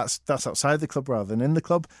don't know if that's outside the club rather than in the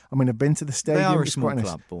club. I've been to the stadium. They are a small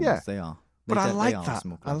club, Bournemouth. Yeah. They are. But I like that.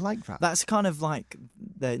 I like that. That's kind of like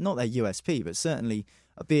not their USP, but certainly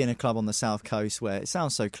being a club on the South Coast where it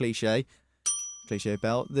sounds so cliche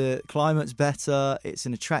belt. The climate's better. It's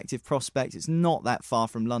an attractive prospect. It's not that far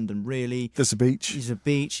from London, really. There's a beach.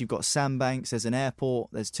 You've got sandbanks. There's an airport.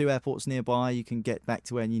 There's 2 airports nearby. You can get back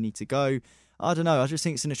to where you need to go. I don't know. I just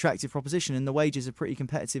think it's an attractive proposition, and the wages are pretty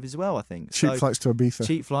competitive as well, I think. Cheap flights to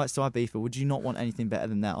Ibiza. Would you not want anything better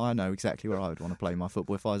than that? I know exactly where I would want to play my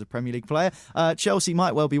football if I was a Premier League player. Chelsea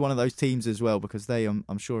might well be one of those teams as well, because they,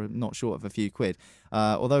 I'm sure, are not short of a few quid.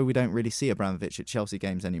 Although we don't really see Abramovich at Chelsea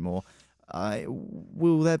games anymore.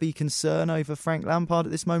 Will there be concern over Frank Lampard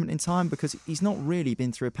at this moment in time? Because he's not really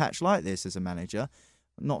been through a patch like this as a manager.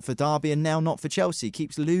 Not for Derby and now not for Chelsea. He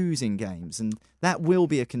keeps losing games, and that will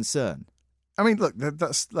be a concern. I mean, look,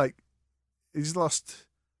 that's like, he's lost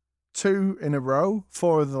 2 in a row,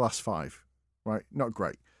 4 of the last 5, right? Not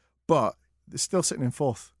great. But they're still sitting in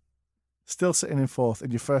 4th. Still sitting in 4th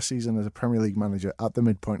in your first season as a Premier League manager at the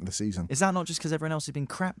midpoint of the season. Is that not just because everyone else has been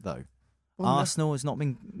crap, though? Well, Arsenal has not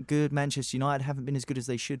been good. Manchester United haven't been as good as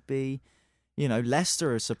they should be. You know,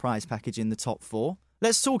 Leicester are a surprise package in the top 4.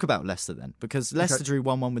 Let's talk about Leicester then, because Leicester drew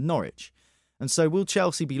 1-1 with Norwich. And so will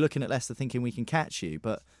Chelsea be looking at Leicester thinking we can catch you?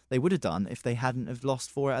 But they would have done if they hadn't have lost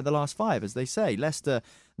 4 out of the last 5, as they say. Leicester,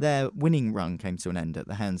 their winning run came to an end at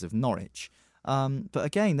the hands of Norwich. But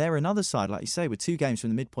again, they're another side, like you say, with 2 games from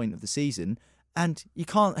the midpoint of the season. And you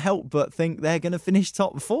can't help but think they're going to finish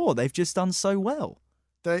top 4. They've just done so well.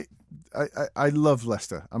 I love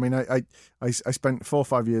Leicester. I mean, I spent 4 or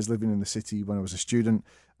 5 years living in the city when I was a student.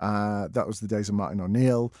 That was the days of Martin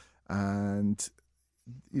O'Neill, and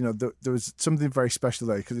you know there was something very special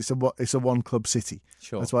there because it's a one club city.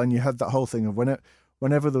 Sure. That's why, and you had that whole thing of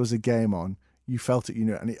whenever there was a game on, you felt it,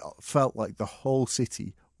 and it felt like the whole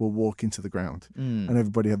city were walking to the ground, and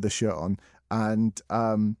everybody had their shirt on. And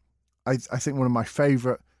I think one of my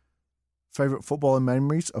favourite footballing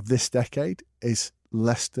memories of this decade is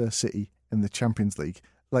Leicester City in the Champions League.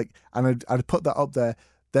 Like, and I'd put that up there.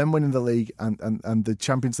 Them winning the league and the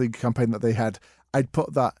Champions League campaign that they had, I'd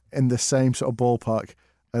put that in the same sort of ballpark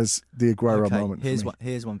as the Aguero moment.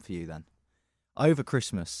 Here's one for you then. Over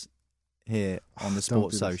Christmas, here on the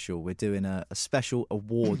Sports Social, we're doing a special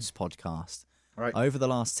awards podcast. Right. Over the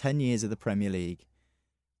last 10 years of the Premier League,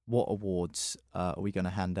 what awards are we going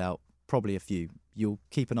to hand out? Probably a few. You'll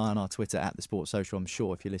keep an eye on our Twitter at the Sports Social, I'm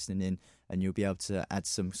sure, if you're listening in, and you'll be able to add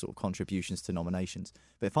some sort of contributions to nominations.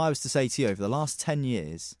 But if I was to say to you, over the last 10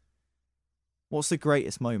 years, what's the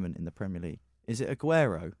greatest moment in the Premier League? Is it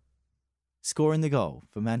Aguero scoring the goal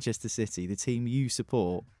for Manchester City, the team you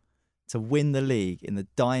support, to win the league in the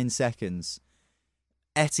dying seconds?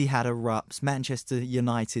 Etihad erupts, Manchester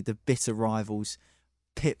United, the bitter rivals,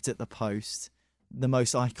 pipped at the post, the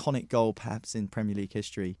most iconic goal perhaps in Premier League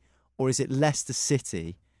history. Or is it Leicester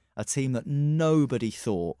City, a team that nobody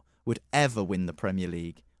thought would ever win the Premier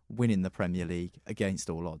League, winning the Premier League against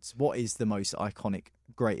all odds? What is the most iconic,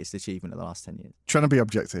 greatest achievement of the last 10 years? Trying to be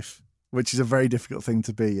objective, which is a very difficult thing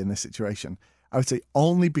to be in this situation. I would say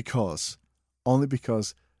only because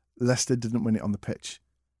Leicester didn't win it on the pitch.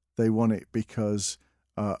 They won it because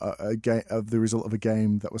of the result of a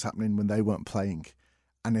game that was happening when they weren't playing.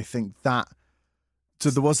 And I think that... So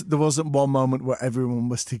there wasn't one moment where everyone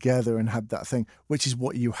was together and had that thing, which is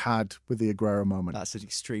what you had with the Aguero moment. That's an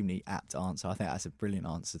extremely apt answer. I think that's a brilliant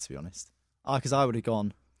answer, to be honest. Because I think I would have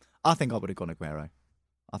gone Aguero.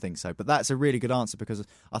 I think so. But that's a really good answer because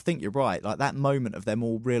I think you're right. Like that moment of them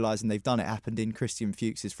all realising they've done it happened in Christian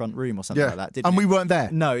Fuchs' front room or something like that, didn't it? And we weren't there.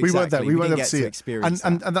 No, exactly. We weren't there. We weren't able to see it. Experience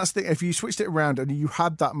and that's the thing. If you switched it around and you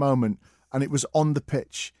had that moment and it was on the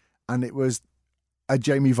pitch and it was a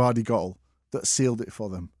Jamie Vardy goal that sealed it for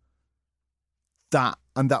them. That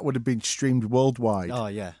would have been streamed worldwide. Oh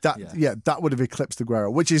yeah, that would have eclipsed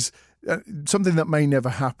Aguero, which is something that may never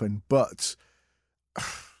happen. But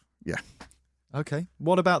yeah. Okay.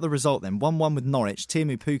 What about the result then? 1-1 with Norwich.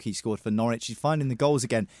 Teemu Pukki scored for Norwich. He's finding the goals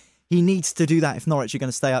again. He needs to do that if Norwich are going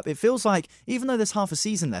to stay up. It feels like, even though there's half a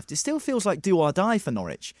season left, it still feels like do or die for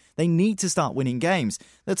Norwich. They need to start winning games.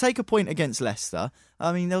 They'll take a point against Leicester.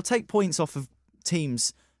 I mean, they'll take points off of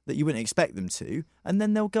teams that you wouldn't expect them to, and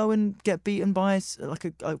then they'll go and get beaten by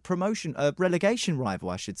a relegation rival,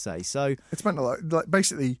 I should say. So it's meant like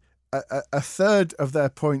basically a third of their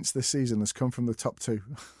points this season has come from the top 2.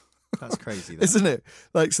 That's crazy, though. Isn't it?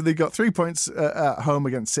 Like, so they got 3 points at home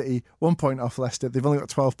against City, 1 point off Leicester. They've only got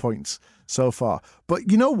 12 points so far.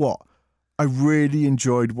 But you know what? I really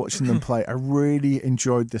enjoyed watching them play. I really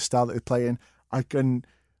enjoyed the style that they play in. I can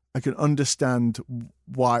understand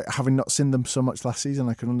why, having not seen them so much last season,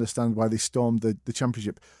 I can understand why they stormed the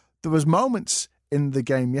Championship. There was moments in the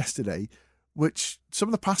game yesterday which some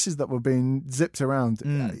of the passes that were being zipped around,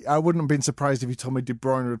 I wouldn't have been surprised if you told me De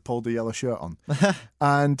Bruyne had pulled a yellow shirt on.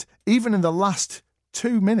 And even in the last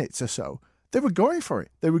 2 minutes or so, they were going for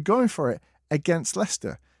it. They were going for it against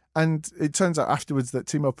Leicester. And it turns out afterwards that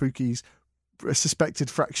Teemu Pukki's suspected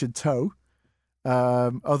fractured toe,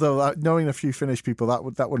 although knowing a few Finnish people,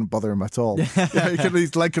 that wouldn't bother him at all.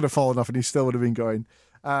 His leg could have fallen off and he still would have been going.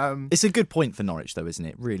 It's a good point for Norwich, though, isn't it?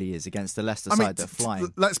 It really is, against the Leicester side that are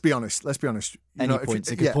flying. Let's be honest. Any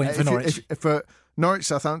point's a good point for Norwich. If for Norwich,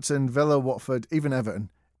 Southampton, Villa, Watford, even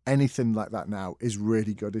Everton, anything like that now is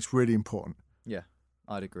really good. It's really important. Yeah,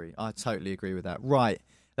 I'd agree. I totally agree with that. Right,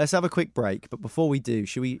 let's have a quick break. But before we do,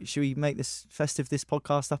 should we make this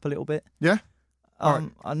podcast up a little bit? Yeah. All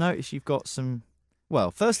right. I noticed you've got some.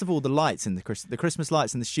 Well, first of all, the lights in the Christmas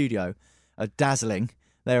lights in the studio are dazzling.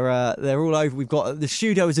 They're all over. We've got the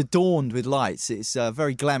studio is adorned with lights. It's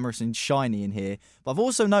very glamorous and shiny in here. But I've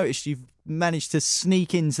also noticed you've managed to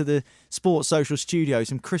sneak into the Sports Social studio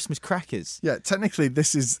some Christmas crackers. Yeah, technically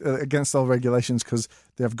this is against all regulations because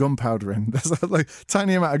they have gunpowder in. There's a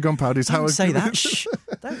tiny amount of gunpowder. Don't say that. Shh.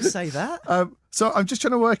 Don't say that. So I'm just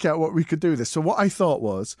trying to work out what we could do with this. So what I thought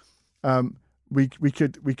was, we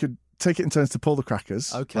could take it in turns to pull the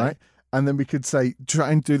crackers. Okay. Right? And then we could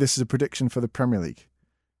try and do this as a prediction for the Premier League.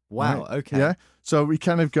 Wow, right? okay. Yeah. So we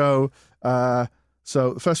kind of go,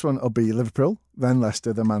 so the first one will be Liverpool, then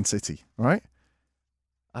Leicester, then Man City, right?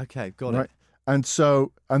 Okay, got it.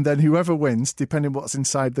 And then whoever wins, depending what's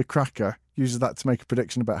inside the cracker, uses that to make a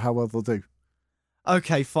prediction about how well they'll do.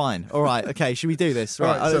 Okay, fine. All right, okay, should we do this?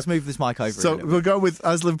 Right, let's move this mic over. So we'll go with,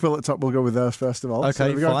 as Liverpool at top, we'll go with theirs first of all.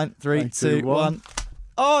 Okay, so fine. 3, 2, 1.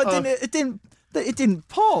 Oh, it didn't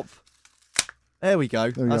pop. There we go.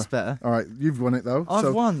 That's better. All right, you've won it though.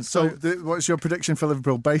 I've won. So what's your prediction for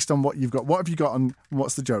Liverpool based on what you've got? What have you got and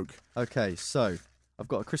what's the joke? Okay, so I've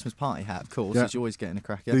got a Christmas party hat, of course, as you're always getting a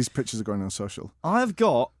cracker. These pictures are going on social. I've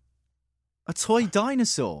got a toy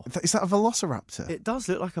dinosaur. Is that a Velociraptor? It does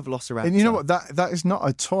look like a Velociraptor. And you know what? That is not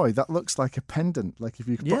a toy. That looks like a pendant. Like if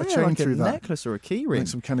you could put a chain through that. Yeah, like a necklace or a key ring. Like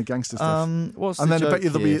some kind of gangster stuff. What's and the then I bet you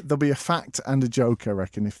joke here? there'll be a fact and a joke, I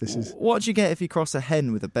reckon, if this is... What do you get if you cross a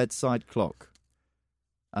hen with a bedside clock?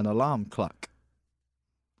 An alarm clock.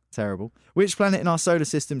 Terrible. Which planet in our solar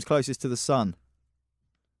system is closest to the sun?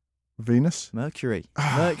 Venus? Mercury.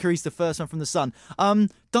 Mercury's the first one from the sun.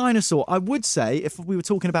 Dinosaur. I would say, if we were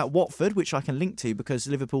talking about Watford, which I can link to because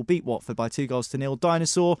Liverpool beat Watford by 2-0.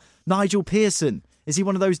 Dinosaur, Nigel Pearson. Is he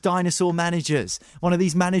one of those dinosaur managers? One of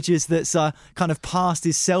these managers that's kind of past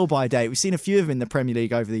his sell-by date? We've seen a few of them in the Premier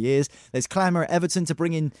League over the years. There's clamour at Everton to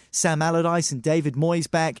bring in Sam Allardyce and David Moyes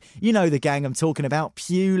back. You know the gang I'm talking about.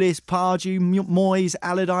 Pulis, Pardew, Moyes,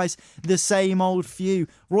 Allardyce, the same old few.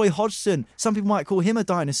 Roy Hodgson, some people might call him a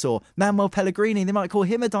dinosaur. Manuel Pellegrini, they might call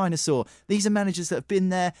him a dinosaur. These are managers that have been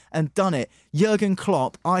there and done it. Jurgen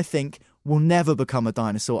Klopp, I think, will never become a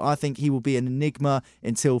dinosaur. I think he will be an enigma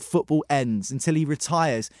until football ends, until he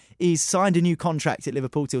retires. He's signed a new contract at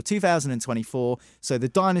Liverpool till 2024, so the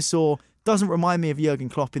dinosaur doesn't remind me of Jurgen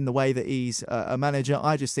Klopp in the way that he's a manager.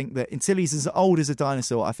 I just think that until he's as old as a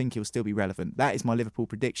dinosaur, I think he'll still be relevant. That is my Liverpool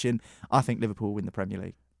prediction. I think Liverpool will win the Premier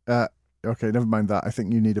League. Okay, never mind that. I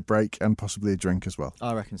think you need a break and possibly a drink as well.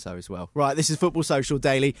 I reckon so as well. Right, this is Football Social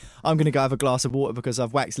Daily. I'm going to go have a glass of water because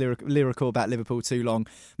I've waxed lyrical about Liverpool too long.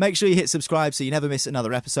 Make sure you hit subscribe so you never miss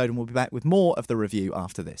another episode, and we'll be back with more of the review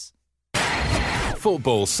after this.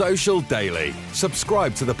 Football Social Daily.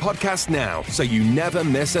 Subscribe to the podcast now so you never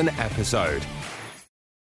miss an episode.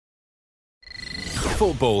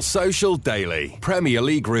 Football Social Daily Premier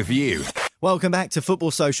League review. Welcome back to Football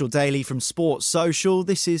Social Daily from Sports Social.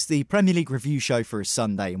 This is the Premier League review show for a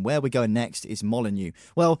Sunday, and where we're going next is Molineux.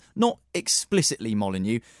 Well, not explicitly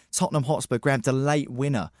Molineux. Tottenham Hotspur grabbed a late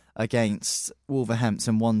winner against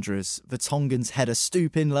Wolverhampton Wanderers. Vertonghen's header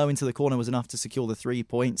stooping low into the corner was enough to secure the 3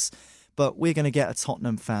 points. But we're going to get a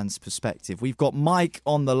Tottenham fan's perspective. We've got Mike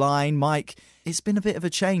on the line. Mike, it's been a bit of a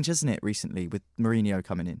change, hasn't it, recently, with Mourinho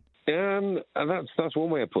coming in? That's one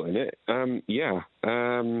way of putting it.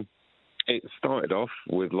 It started off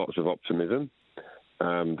with lots of optimism.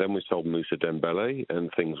 Then we sold Moussa Dembele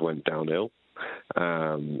and things went downhill.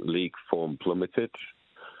 League form plummeted.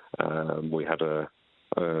 We had a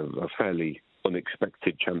fairly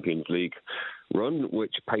unexpected Champions League run,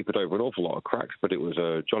 which papered over an awful lot of cracks, but it was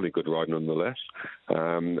a jolly good ride nonetheless.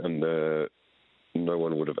 No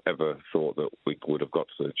one would have ever thought that we would have got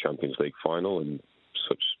to the Champions League final in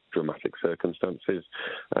such dramatic circumstances.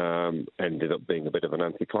 Ended up being a bit of an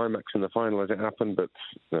anticlimax in the final as it happened, but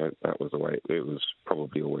that was the way it was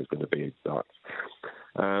probably always going to be that.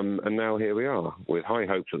 And now here we are with high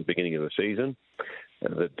hopes at the beginning of the season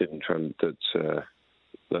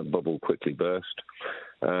that bubble quickly burst.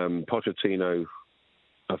 Pochettino,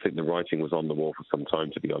 I think the writing was on the wall for some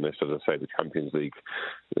time, to be honest. As I say, the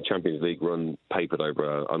Champions League run papered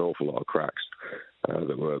over an awful lot of cracks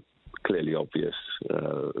that were clearly obvious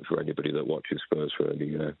for anybody that watches Spurs for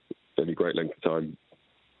any great length of time.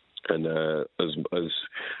 And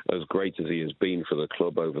as great as he has been for the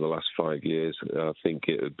club over the last 5 years, I think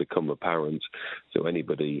it had become apparent to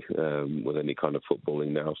anybody with any kind of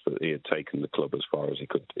footballing nous that he had taken the club as far as he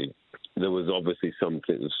could. There was obviously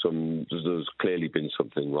there's clearly been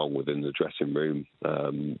something wrong within the dressing room,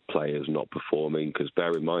 players not performing, because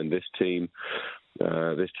bear in mind this team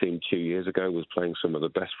 2 years ago was playing some of the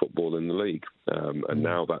best football in the league, and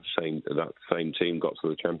now that same team got to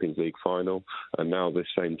the Champions League final, and now this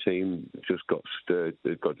same team just got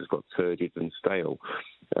turgid and stale.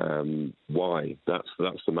 Why? That's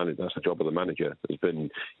the manager. That's the job of the manager. There's been,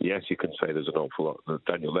 yes, you can say there's an awful lot that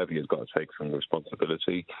Daniel Levy has got to take some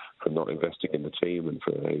responsibility for not investing in the team and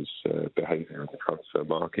for his behaviour in the transfer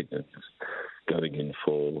market and just going in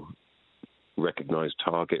for recognised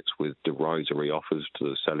targets with derisory offers to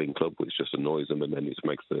the selling club, which just annoys them, and then it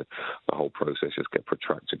makes the whole process just get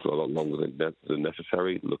protracted a lot longer than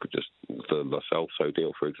necessary. Look at just the Lo Celso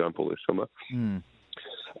deal, for example, this summer.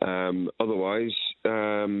 Otherwise,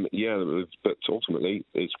 but ultimately,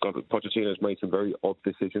 Pochettino's made some very odd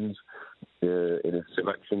decisions in his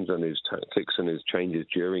selections and his tactics and his changes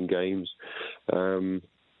during games.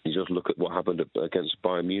 You just look at what happened against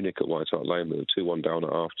Bayern Munich at White Hart Lane. They were 2-1 down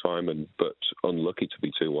at half-time, but unlucky to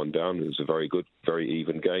be 2-1 down. It was a very good, very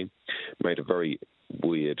even game. Made a very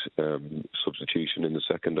weird substitution in the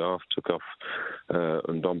second half. Took off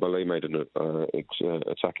Ndombele, made an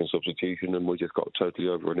attacking substitution, and we just got totally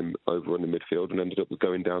over in the midfield and ended up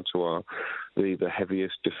going down to the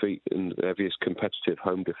heaviest defeat and the heaviest competitive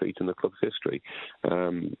home defeat in the club's history.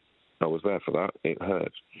 I was there for that. It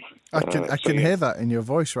hurt. I can hear that in your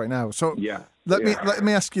voice right now. So let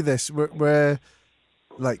me ask you this: we're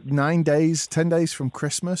like 10 days from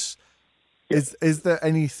Christmas. Yeah. Is there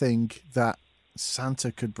anything that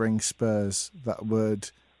Santa could bring Spurs that would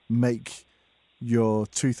make your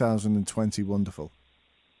 2020 wonderful?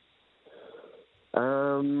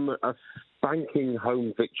 A spanking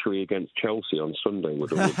home victory against Chelsea on Sunday would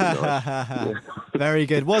be nice. Very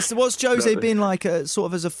good. What's Jose been like, sort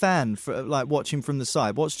of as a fan, like watching from the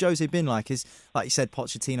side? What's Jose been like? Is, like you said,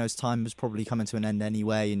 Pochettino's time was probably coming to an end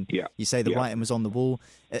anyway, and you say the writing was on the wall.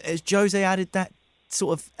 Has Jose added that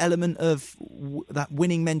sort of element of that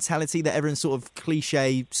winning mentality that everyone sort of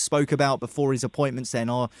cliche spoke about before his appointment, saying,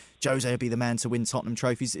 Jose will be the man to win Tottenham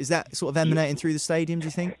trophies? Is that sort of emanating through the stadium, do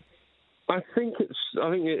you think? I think it's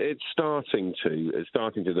starting to.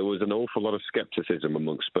 There was an awful lot of scepticism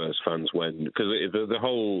amongst Spurs fans when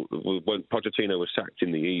Pochettino was sacked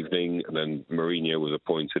in the evening and then Mourinho was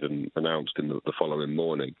appointed and announced in the following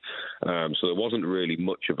morning. So there wasn't really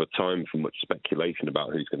much of a time for much speculation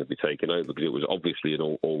about who's going to be taking over, because it was obviously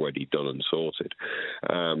already done and sorted.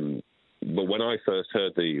 But when I first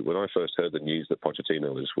heard the news that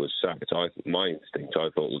Pochettino was sacked, my instinct,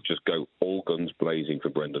 I thought, we'll just go all guns blazing for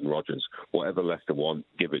Brendan Rodgers. Whatever Leicester want,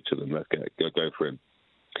 give it to them. Let's go for him.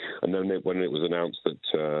 And then when it was announced that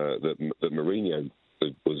Mourinho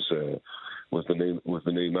was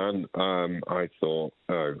the new man, I thought,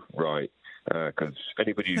 oh right. Because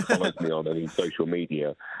anybody who follows me on any social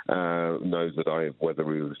media knows that whether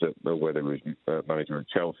he was manager of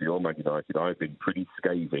Chelsea or Man United, I've been pretty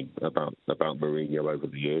scathing about Mourinho over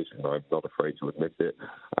the years, and I'm not afraid to admit it.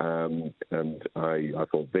 And I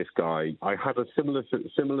thought this guy. I had a similar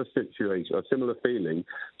situation, a similar feeling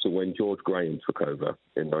to when George Graham took over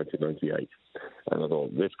in 1998, and I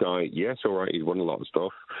thought, this guy, yes, all right, he's won a lot of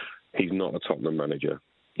stuff. He's not a Tottenham manager.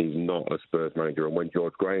 He's not a Spurs manager. And when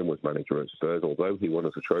George Graham was manager at Spurs, although he won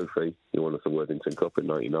us a trophy, he won us the Worthington Cup in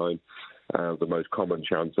 '99, the most common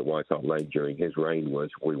chant at White Hart Lane during his reign was,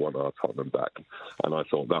 we want our Tottenham back. And I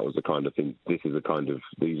thought that was the kind of thing, these are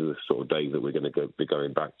the sort of days that we're going to be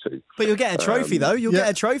going back to. But you'll get a trophy, though. You'll get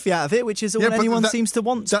a trophy out of it, which is all anyone seems to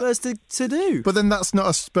want Spurs to do. But then that's not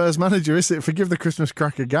a Spurs manager, is it? Forgive the Christmas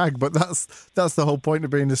cracker gag, but that's the whole point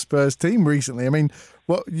of being the Spurs team recently. I mean,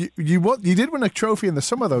 you did win a trophy in the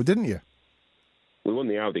summer, though, didn't you? We won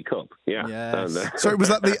the Audi Cup, yeah. Yes. So was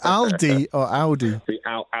that the Aldi or Audi? The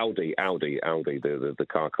Audi, the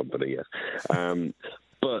car company, yes.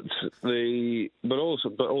 But also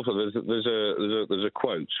there's a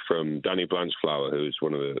quote from Danny Blanchflower, who's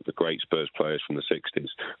one of the great Spurs players from the '60s,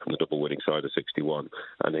 from the double winning side of '61,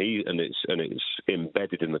 and it's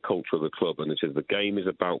embedded in the culture of the club. And it says, the game is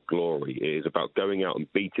about glory. It is about going out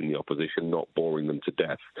and beating the opposition, not boring them to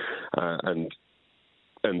death. And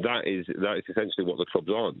And that is essentially what the club's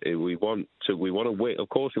on. We want to win. Of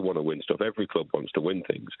course, we want to win stuff. Every club wants to win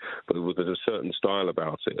things, but there's a certain style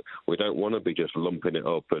about it. We don't want to be just lumping it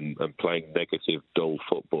up and playing negative, dull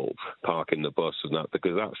football, parking the bus and that,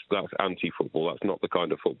 because that's anti-football. That's not the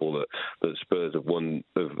kind of football that Spurs have won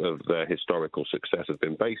of their historical success has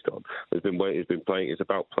been based on. It's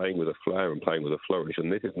about playing with a flair and playing with a flourish,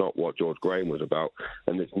 and this is not what George Graham was about,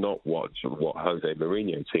 and it's not what Jose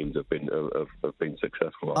Mourinho teams have been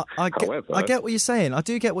successful. I get what you're saying. I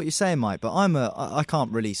do get what you're saying, Mike. But I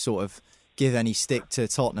can't really sort of give any stick to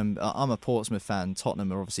Tottenham. I'm a Portsmouth fan.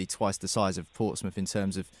 Tottenham are obviously twice the size of Portsmouth in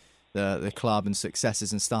terms of the club and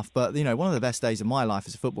successes and stuff. But one of the best days of my life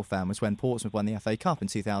as a football fan was when Portsmouth won the FA Cup in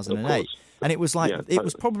 2008, and it was it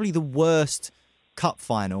was probably the worst cup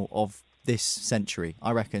final of this century.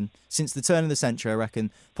 I reckon since the turn of the century. I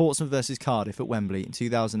reckon Portsmouth versus Cardiff at Wembley in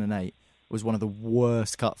 2008. Was one of the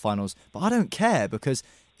worst cup finals, but I don't care because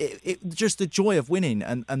it just the joy of winning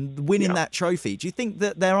and winning that trophy. Do you think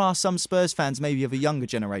that there are some Spurs fans, maybe of a younger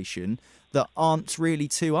generation, that aren't really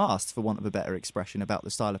too asked, for want of a better expression, about the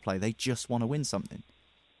style of play? They just want to win something.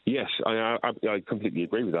 Yes, I completely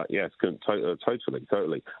agree with that. Yes,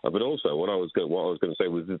 totally. But also, what I was going to say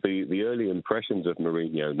was that the early impressions of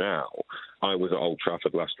Mourinho. Now, I was at Old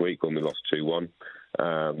Trafford last week when we lost 2-1.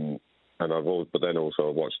 And I've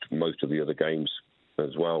watched most of the other games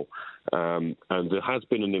as well, and there has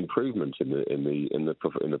been an improvement in the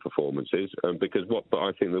performances. But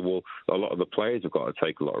I think a lot of the players have got to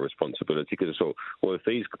take a lot of responsibility, because if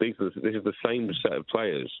this is the same set of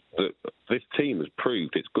players that this team has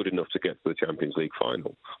proved it's good enough to get to the Champions League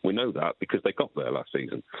final. We know that because they got there last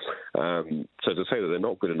season. So to say that they're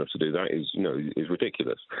not good enough to do that is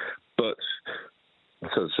ridiculous. But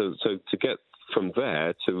so to get from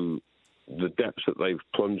there to the depths that they've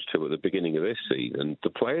plunged to at the beginning of this season, the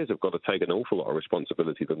players have got to take an awful lot of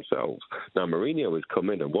responsibility themselves. Now, Mourinho has come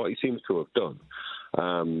in, and what he seems to have done,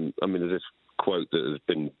 there's this quote that has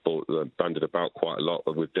been bandied about quite a lot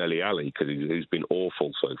with Dele Alli, because he's been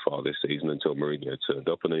awful so far this season until Mourinho turned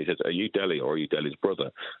up. And then he says, "Are you Dele or are you Dele's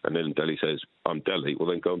brother?" And then Dele says, "I'm Dele." Well,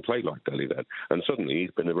 then go and play like Dele then. And suddenly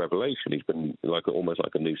he's been a revelation. He's been almost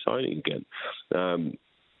like a new signing again.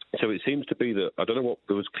 So it seems to be that, I don't know what,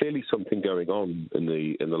 there was clearly something going on in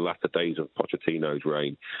the latter days of Pochettino's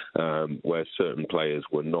reign, where certain players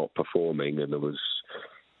were not performing, and there's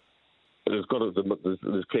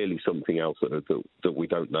clearly something else that we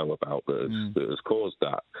don't know about that has caused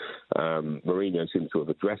that. Mourinho seems to have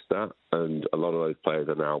addressed that, and a lot of those players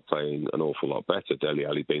are now playing an awful lot better. Dele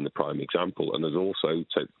Alli being the prime example, and there's also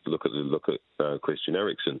look at Christian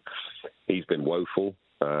Eriksen. He's been woeful.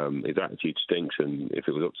 His attitude stinks, and if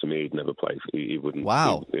it was up to me, he'd never play. He wouldn't.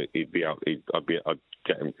 Wow. He'd be out. I'd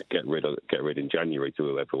get rid in January to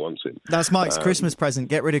whoever wants him. That's Mike's Christmas present.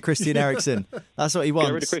 Get rid of Christian Eriksen. That's what he wants.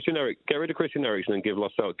 Get rid of Christian Eriksen and give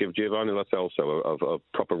Giovanni Lo Celso a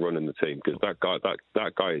proper run in the team, because that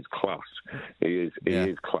guy is class. He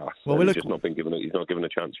is class. Well, he's not given a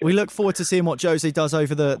chance yet. We look forward to seeing what Jose does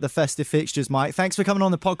over the festive fixtures, Mike. Thanks for coming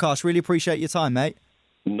on the podcast. Really appreciate your time, mate.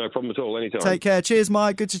 No problem at all, anytime. Take care. Cheers,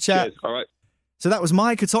 Mike. Good to chat. Cheers. All right. So that was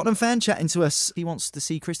Mike, a Tottenham fan, chatting to us. He wants to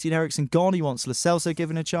see Christian Eriksen gone. He wants Lo Celso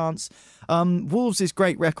given a chance. Wolves'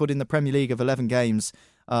 great record in the Premier League of 11 games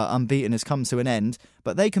unbeaten has come to an end,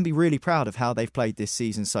 but they can be really proud of how they've played this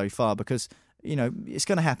season so far, because it's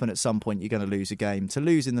going to happen at some point. You're going to lose a game. To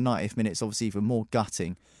lose in the 90th minute is obviously even more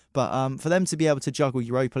gutting. But for them to be able to juggle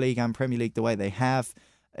Europa League and Premier League the way they have,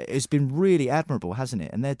 it's been really admirable, hasn't it?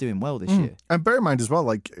 And they're doing well this year. And bear in mind as well,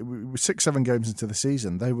 6-7 games into the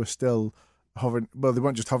season, they were still hovering. Well, they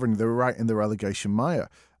weren't just hovering; they were right in the relegation mire.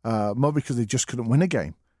 More because they just couldn't win a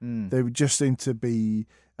game. They just seemed to be.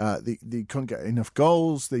 They couldn't get enough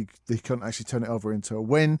goals. They couldn't actually turn it over into a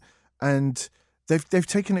win, and they've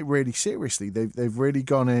taken it really seriously. They've really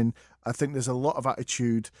gone in. I think there's a lot of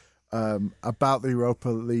attitude about the Europa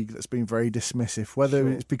League that's been very dismissive, whether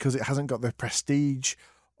it's because it hasn't got the prestige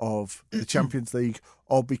of the Champions League,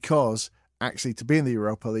 or because actually to be in the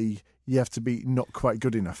Europa League you have to be not quite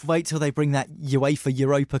good enough. Wait till they bring that UEFA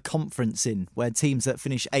Europa Conference in, where teams that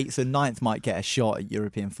finish 8th and 9th might get a shot at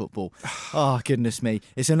European football. Oh, goodness me.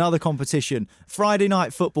 It's another competition. Friday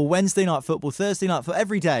night football, Wednesday night football, Thursday night football,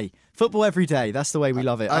 every day. Football every day. That's the way we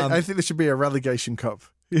love it. I think there should be a relegation cup.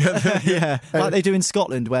 Yeah, like they do in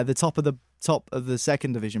Scotland, where the top of the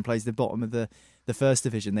second division plays the bottom of the first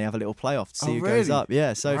division. They have a little playoff to see who goes up.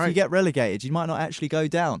 Yeah, so if you get relegated, you might not actually go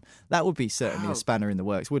down. That would be certainly a spanner in the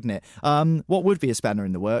works, wouldn't it? What would be a spanner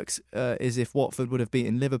in the works is if Watford would have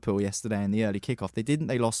beaten Liverpool yesterday in the early kickoff. They didn't.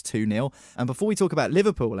 They lost 2-0. And before we talk about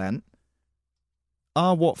Liverpool, Ant,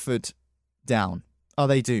 are Watford down? Are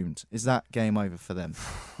they doomed? Is that game over for them?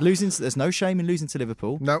 There's no shame in losing to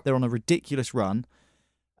Liverpool. No. They're on a ridiculous run.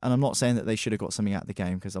 And I'm not saying that they should have got something out of the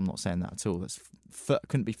game, because I'm not saying that at all. That's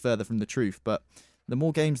couldn't be further from the truth. But the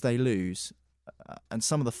more games they lose, and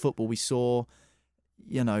some of the football we saw,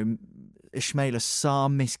 Ismaila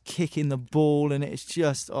Sarr missed kicking the ball, and it's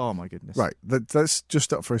just, oh my goodness. Right, let's just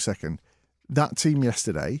stop for a second. That team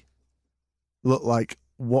yesterday looked like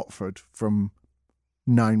Watford from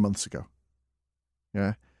 9 months ago.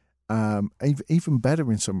 Yeah. Even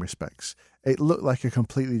better in some respects. It looked like a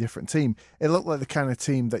completely different team. It looked like the kind of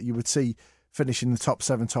team that you would see finish in the top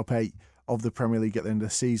 7, top 8 of the Premier League at the end of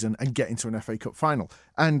the season and get into an FA Cup final.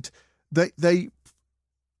 And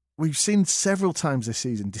we've seen several times this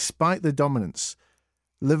season, despite the dominance,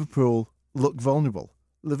 Liverpool look vulnerable.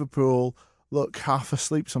 Liverpool look half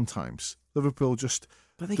asleep sometimes. Liverpool just...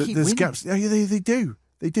 But they keep winning. Gaps. Yeah, they do.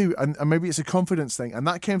 They do. And maybe it's a confidence thing. And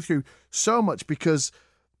that came through so much because...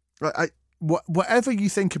 whatever you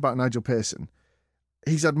think about Nigel Pearson,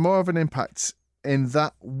 he's had more of an impact in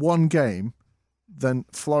that one game than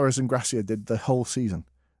Flores and Gracia did the whole season.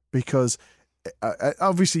 Because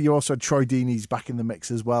obviously you also had Troy Deeney's back in the mix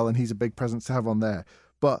as well, and he's a big presence to have on there.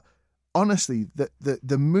 But honestly,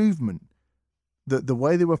 the movement, the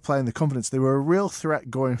way they were playing, the confidence, they were a real threat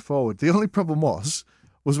going forward. The only problem was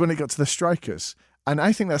when it got to the strikers. And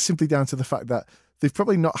I think that's simply down to the fact that they've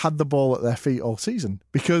probably not had the ball at their feet all season,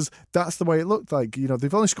 because that's the way it looked like.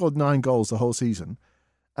 They've only scored 9 goals the whole season,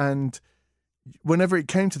 and whenever it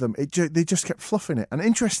came to them, they just kept fluffing it. And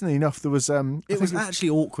interestingly enough, there was it was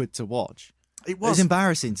actually awkward to watch. It was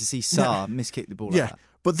embarrassing to see Sarr miskick the ball. Yeah, like that.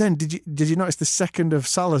 But then did you notice the second of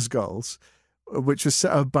Salah's goals, which was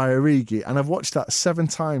set up by Origi? And I've watched that 7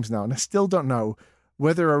 times now, and I still don't know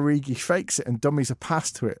whether Origi fakes it and dummies a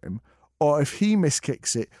pass to him, or if he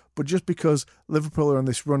miskicks it, but just because Liverpool are on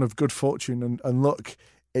this run of good fortune and luck,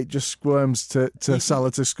 it just squirms to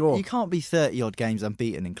Salah to score. You can't be 30-odd games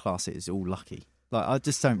unbeaten in Class. It's all lucky. Like, I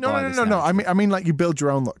just don't buy this. No. I mean, like, you build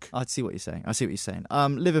your own luck. I see what you're saying.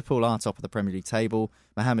 Liverpool are top of the Premier League table.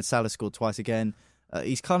 Mohamed Salah scored twice again.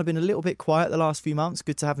 He's kind of been a little bit quiet the last few months.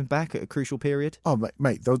 Good to have him back at a crucial period. Oh,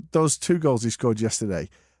 mate, those 2 goals he scored yesterday,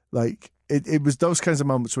 like... It was those kinds of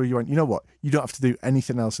moments where you went, you know what? You don't have to do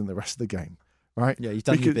anything else in the rest of the game, right? Yeah, you've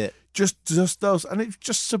done your bit. Just those, and it's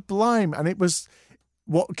just sublime. And it was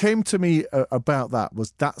what came to me about that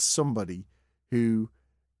was that's somebody who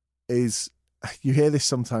is. You hear this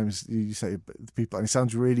sometimes. You say people, and it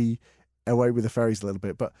sounds really away with the fairies a little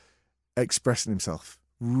bit, but expressing himself,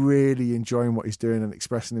 really enjoying what he's doing and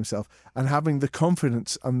expressing himself, and having the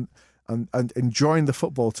confidence and enjoying the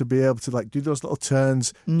football to be able to like do those little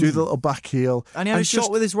turns, do the little back heel. And he had a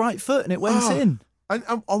shot with his right foot and it went in. And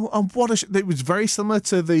what it was very similar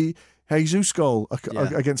to the Jesus goal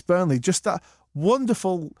against Burnley. Just that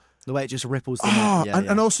wonderful... The way it just ripples the net.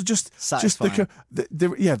 And also just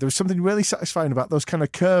there was something really satisfying about those kind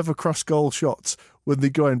of curve across goal shots when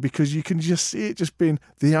they go in, because you can just see it just being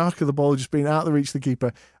the arc of the ball just being out of the reach of the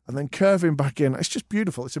keeper and then curving back in. It's just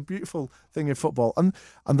beautiful. It's a beautiful thing in football. And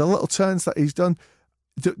the little turns that he's done.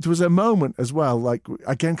 There was a moment as well, like,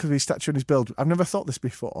 again, because of his stature and his build, I've never thought this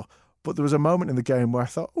before, but there was a moment in the game where I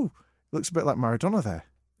thought, oh, it looks a bit like Maradona there.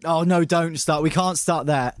 Oh, no, don't start. We can't start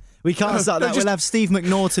that. We'll have Steve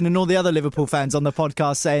McNaughton and all the other Liverpool fans on the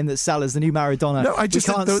podcast saying that Salah's the new Maradona. No, we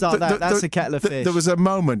can't start that. That's a kettle of fish. There was a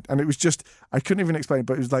moment, and it was just, I couldn't even explain it,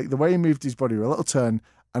 but it was like the way he moved his body, a little turn,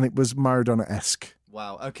 and it was Maradona-esque.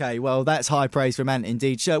 Wow, okay, well, that's high praise from Ant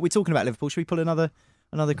indeed. We're talking about Liverpool. Should we pull another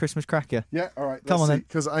Christmas cracker? Yeah, all right. Come on then.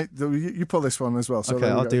 Because you pull this one as well. So okay,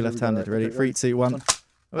 I'll do left-handed. Ready? 3, 2, 1.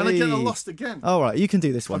 And again, I lost again. All right, you can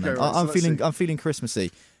do this one then. Right, I'm feeling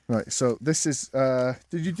Christmassy. Right, so this is...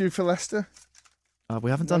 did you do for Leicester?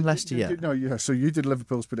 We haven't done Leicester yet. No, so you did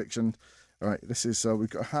Liverpool's prediction. All right, this is... we've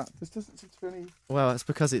got a hat. This doesn't seem to be any... Well, it's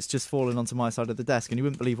because it's just fallen onto my side of the desk and you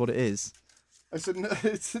wouldn't believe what it is. It's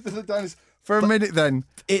another dinosaur. For a minute then.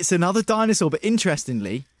 It's another dinosaur, but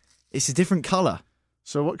interestingly, it's a different colour.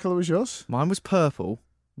 So what colour was yours? Mine was purple.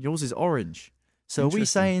 Yours is orange. So are we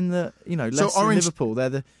saying that, Leicester so orange, and Liverpool,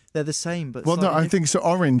 they're the same, but... Well, no, I think so.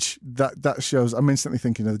 Orange, that shows... I'm instantly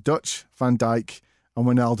thinking of the Dutch, Van Dijk and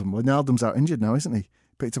Wijnaldum. Wijnaldum's out injured now, isn't he?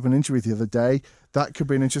 Picked up an injury the other day. That could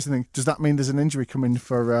be an interesting thing. Does that mean there's an injury coming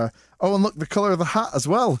for... Oh, and look, the colour of the hat as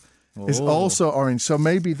well is also orange. So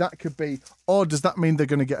maybe that could be... Or does that mean they're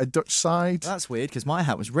going to get a Dutch side? That's weird, because my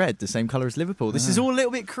hat was red, the same colour as Liverpool. This is all a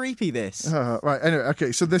little bit creepy, this. Right, anyway,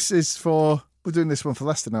 okay, so this is for... We're doing this one for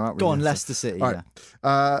Leicester now, aren't we? Go on, Leicester City, right.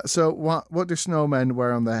 Yeah. So what do snowmen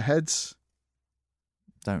wear on their heads?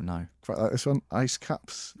 Don't know. Quite like this one. Ice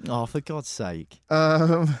caps. Oh, for God's sake.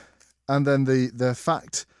 And And then the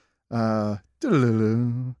fact,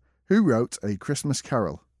 who wrote A Christmas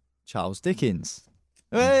Carol? Charles Dickens.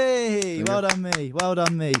 Hey, well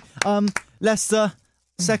done me. Leicester,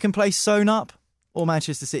 second place sewn up, or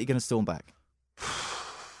Manchester City going to storm back?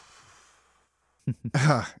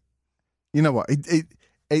 You know what?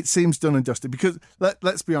 It seems done and dusted because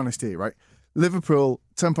let's be honest here, right? Liverpool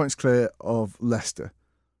 10 points clear of Leicester.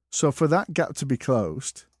 So for that gap to be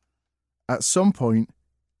closed, at some point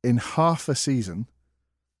in half a season,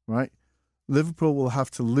 right, Liverpool will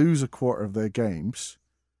have to lose a quarter of their games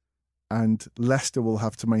and Leicester will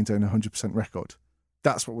have to maintain a 100% record.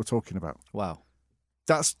 That's what we're talking about. Wow.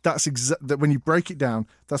 That's when you break it down,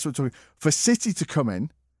 that's what we're talking. For City to come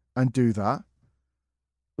in and do that,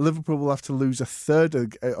 Liverpool will have to lose a third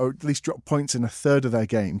or at least drop points in a third of their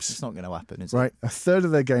games. It's not going to happen, is it? Right, a third of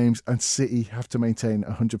their games, and City have to maintain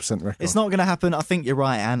a 100% record. It's not going to happen. I think you're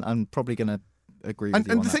right, and I'm probably going to agree with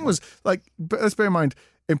you. And the thing was, but let's bear in mind,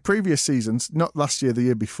 in previous seasons, not last year, the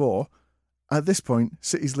year before, at this point,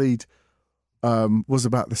 City's lead was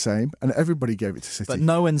about the same, and everybody gave it to City. But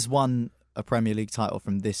no one's won a Premier League title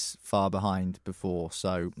from this far behind before,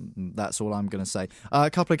 so that's all I'm going to say. A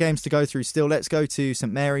couple of games to go through still. Let's go to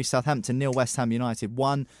St Mary's. Southampton 0, West Ham United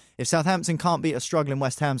 1. If Southampton can't beat a struggling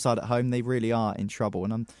West Ham side at home, they really are in trouble.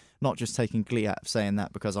 And I'm not just taking glee out of saying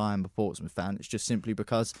that because I am a Portsmouth fan. It's just simply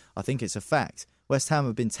because I think it's a fact. West Ham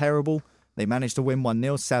have been terrible. They managed to win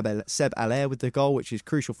 1-0. Seb Allaire with the goal, which is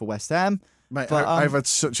crucial for West Ham. Mate, but, I've had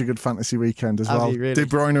such a good fantasy weekend as well. Really? De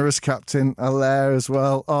Bruyne as captain, Allaire as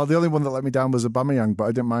well. Oh, the only one that let me down was Aubameyang, but I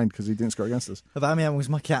didn't mind because he didn't score against us. Aubameyang was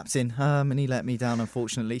my captain, and he let me down,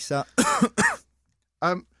 unfortunately. So,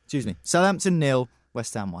 excuse me. Southampton 0,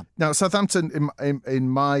 West Ham 1. Now, Southampton, in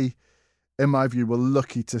my view, were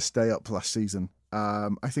lucky to stay up last season. I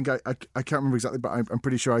think I can't remember exactly, but I'm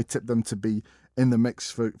pretty sure I tipped them to be in the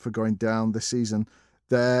mix for going down this season.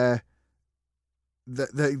 They're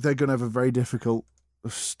going to have a very difficult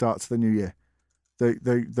start to the new year.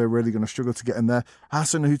 They're really going to struggle to get in there.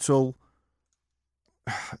 Hasenhüttl,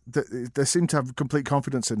 they seem to have complete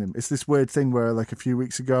confidence in him. It's this weird thing where, like a few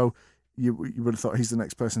weeks ago, you would have thought he's the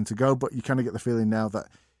next person to go, but you kind of get the feeling now that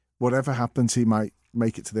whatever happens, he might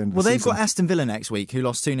make it to the end of the season. Well, they've got Aston Villa next week, who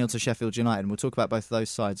lost 2-0 to Sheffield United, and we'll talk about both of those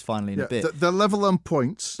sides finally in a bit. They're level on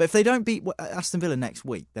points. But if they don't beat Aston Villa next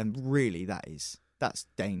week, then really that's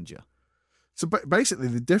danger. So basically,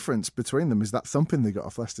 the difference between them is that thumping they got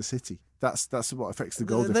off Leicester City. That's what affects the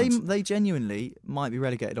goal difference. They genuinely might be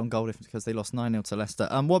relegated on goal difference because they lost 9-0 to Leicester.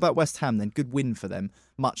 What about West Ham then? Good win for them.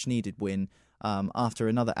 Much needed win. After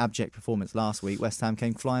another abject performance last week, West Ham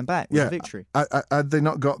came flying back with a victory. Had they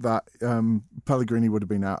not got that, Pellegrini would have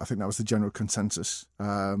been out. I think that was the general consensus.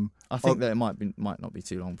 I think that it might not be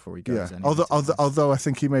too long before he goes. Yeah. Although I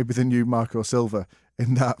think he may be the new Marco Silva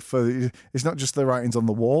in that it's not just the writings on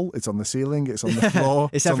the wall, it's on the ceiling, it's on the floor,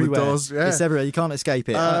 it's everywhere. On the doors. Yeah. It's everywhere. You can't escape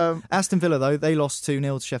it. Aston Villa, though, they lost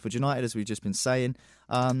 2-0 to Sheffield United, as we've just been saying.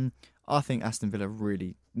 I think Aston Villa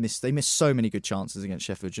really missed so many good chances against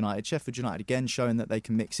Sheffield United. Sheffield United, again, showing that they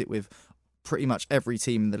can mix it with pretty much every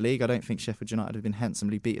team in the league. I don't think Sheffield United have been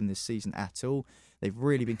handsomely beaten this season at all. They've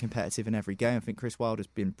really been competitive in every game. I think Chris Wilder's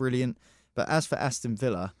been brilliant. But as for Aston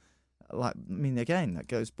Villa, again,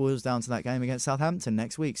 that boils down to that game against Southampton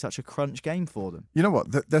next week. Such a crunch game for them. You know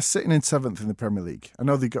what? They're sitting in 7th in the Premier League. I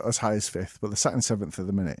know they got as high as 5th, but they're sat in 7th at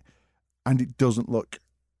the minute. And it doesn't look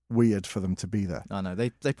weird for them to be there. I know. They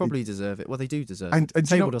probably deserve it. Well, they do deserve it. And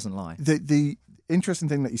table doesn't lie. The interesting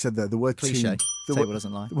thing that you said there, the word cliche. Team, Table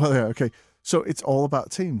doesn't lie. Well, yeah, okay. So it's all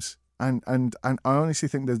about teams. And I honestly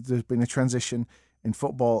think there's been a transition in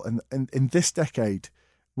football. And in this decade,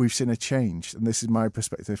 we've seen a change. And this is my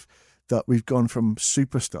perspective, that we've gone from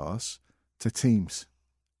superstars to teams.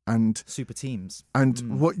 And super teams.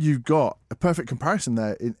 And what you've got, a perfect comparison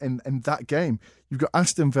there in that game, you've got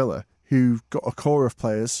Aston Villa, who've got a core of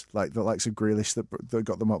players like the likes of Grealish that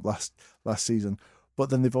got them up last season, but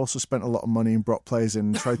then they've also spent a lot of money and brought players in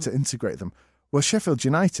and tried to integrate them. Well, Sheffield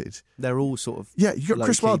United, they're all sort of you got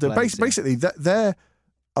Chris Wilder. Basically, they're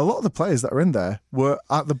a lot of the players that are in there were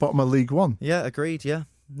at the bottom of League One. Yeah, agreed. Yeah,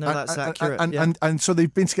 no, that's accurate. And so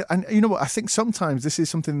they've been together. And you know what? I think sometimes this is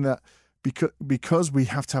something that because we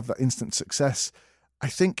have to have that instant success, I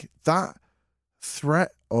think that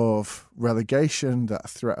threat of relegation, that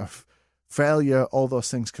threat of failure, all those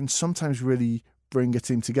things can sometimes really bring a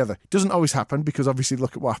team together. It doesn't always happen because obviously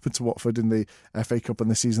look at what happened to Watford in the FA Cup and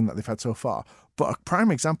the season that they've had so far. But a prime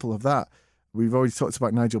example of that, we've already talked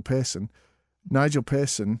about Nigel Pearson. Nigel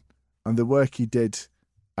Pearson and the work he did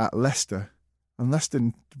at Leicester, and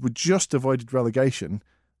Leicester were just avoided relegation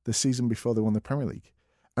the season before they won the Premier League.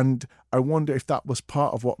 And I wonder if that was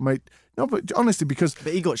part of what made... No, but honestly, because...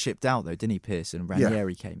 But he got shipped out, though, didn't he, Pearson?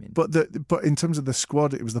 Ranieri came in. But in terms of the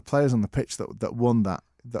squad, it was the players on the pitch that won that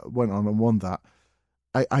went on and won that.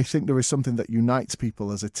 I think there is something that unites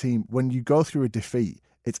people as a team. When you go through a defeat,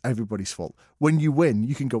 it's everybody's fault. When you win,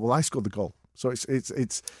 you can go, well, I scored the goal. So it's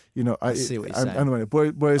I see what you're saying.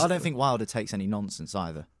 Whereas, I don't think Wilder takes any nonsense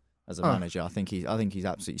either as a manager. I think he's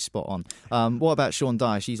absolutely spot on. What about Sean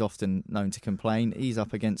Dyche? He's often known to complain. He's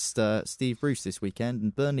up against Steve Bruce this weekend,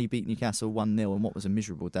 and Burnley beat Newcastle 1-0 in what was a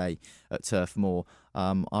miserable day at Turf Moor.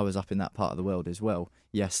 I was up in that part of the world as well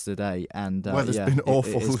yesterday, and weather's been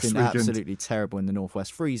awful. It's been absolutely terrible in the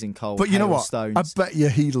northwest, freezing cold. But you know what? Stones. I bet you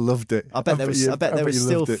he loved it. I bet there was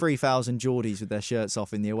still 3,000 Geordies with their shirts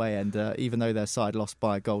off in the away end, even though their side lost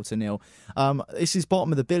by a 1-0. This is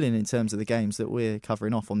bottom of the billing in terms of the games that we're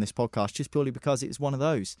covering off on this podcast, just purely because it's one of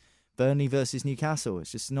those. Burnley versus Newcastle.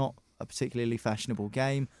 It's just not a particularly fashionable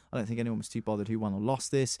game. I don't think anyone was too bothered who won or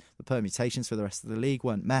lost this. The permutations for the rest of the league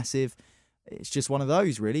weren't massive. It's just one of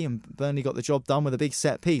those, really, and Burnley got the job done with a big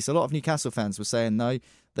set piece. A lot of Newcastle fans were saying, though,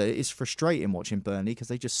 that it's frustrating watching Burnley because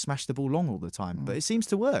they just smash the ball long all the time. But it seems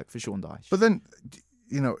to work for Sean Dyche. But then,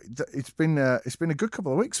 it's been a good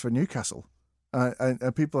couple of weeks for Newcastle,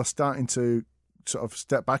 and people are starting to sort of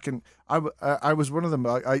step back. And I was one of them.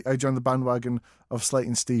 I joined the bandwagon of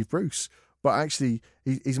slating Steve Bruce, but actually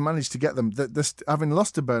he's managed to get them. Having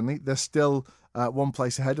lost to Burnley, they're still one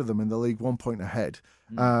place ahead of them in the league, 1 point ahead.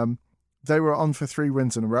 They were on for 3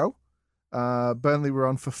 wins in a row. Burnley were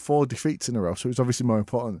on for 4 defeats in a row, so it was obviously more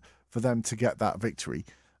important for them to get that victory.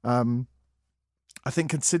 I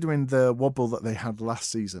think considering the wobble that they had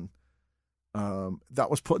last season,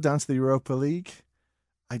 that was put down to the Europa League.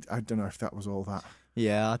 I don't know if that was all that.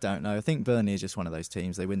 Yeah, I don't know. I think Burnley is just one of those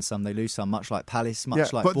teams. They win some, they lose some, much like Palace,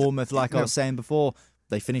 much like Bournemouth, I was saying before.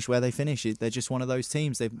 They finish where they finish. They're just one of those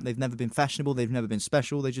teams. They've never been fashionable. They've never been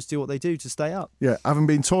special. They just do what they do to stay up. Yeah, having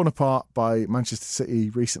been torn apart by Manchester City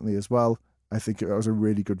recently as well, I think it was a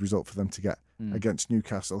really good result for them to get against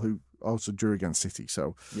Newcastle, who also drew against City.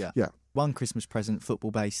 So, yeah. One Christmas present,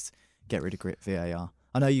 football-based, get rid of grit VAR.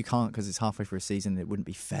 I know you can't because it's halfway through a season. It wouldn't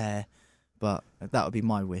be fair, but that would be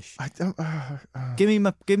my wish. I don't. Give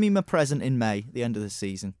me my present in May, the end of the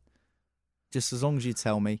season. Just as long as you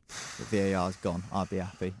tell me that VAR's gone, I'll be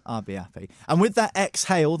happy. And with that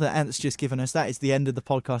exhale that Ant's just given us, that is the end of the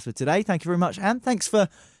podcast for today. Thank you very much, Ant. Thanks for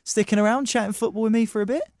sticking around, chatting football with me for a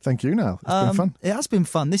bit. Thank you, Niall. It's been fun. It has been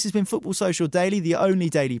fun. This has been Football Social Daily, the only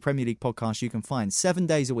daily Premier League podcast you can find 7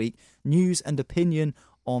 days a week. News and opinion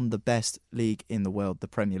on the best league in the world, the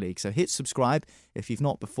Premier League. So hit subscribe if you've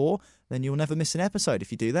not before, then you'll never miss an episode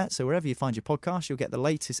if you do that. So wherever you find your podcast, you'll get the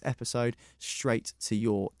latest episode straight to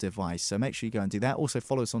your device. So make sure you go and do that. Also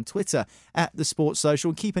follow us on Twitter at The Sports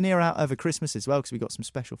Social. Keep an ear out over Christmas as well, because we've got some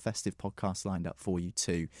special festive podcasts lined up for you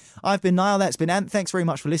too. I've been Niall, that's been Ant. Thanks very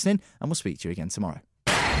much for listening, and we'll speak to you again tomorrow.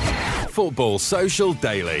 Football Social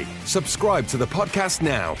Daily. Subscribe to the podcast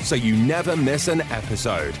now so you never miss an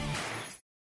episode.